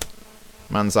note,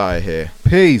 man's eye here.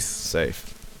 Peace. Safe.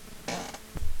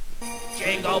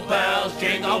 Jingle bells,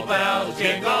 jingle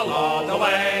all the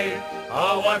way.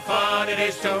 Oh, what fun it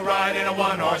is to ride in a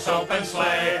one-horse open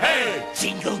sleigh. Hey!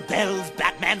 Jingle bells,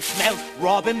 Batman smelt,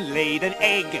 Robin laid an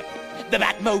egg. The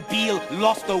Batmobile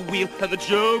lost the wheel, and the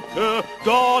Joker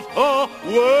got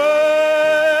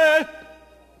away.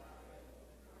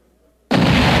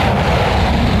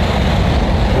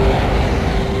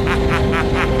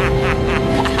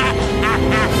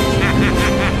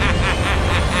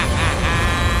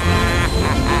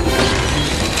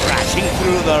 Crashing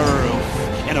through the roof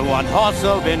in a one-horse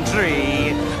open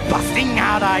tree. Busting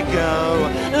out I go,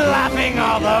 laughing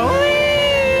all the way.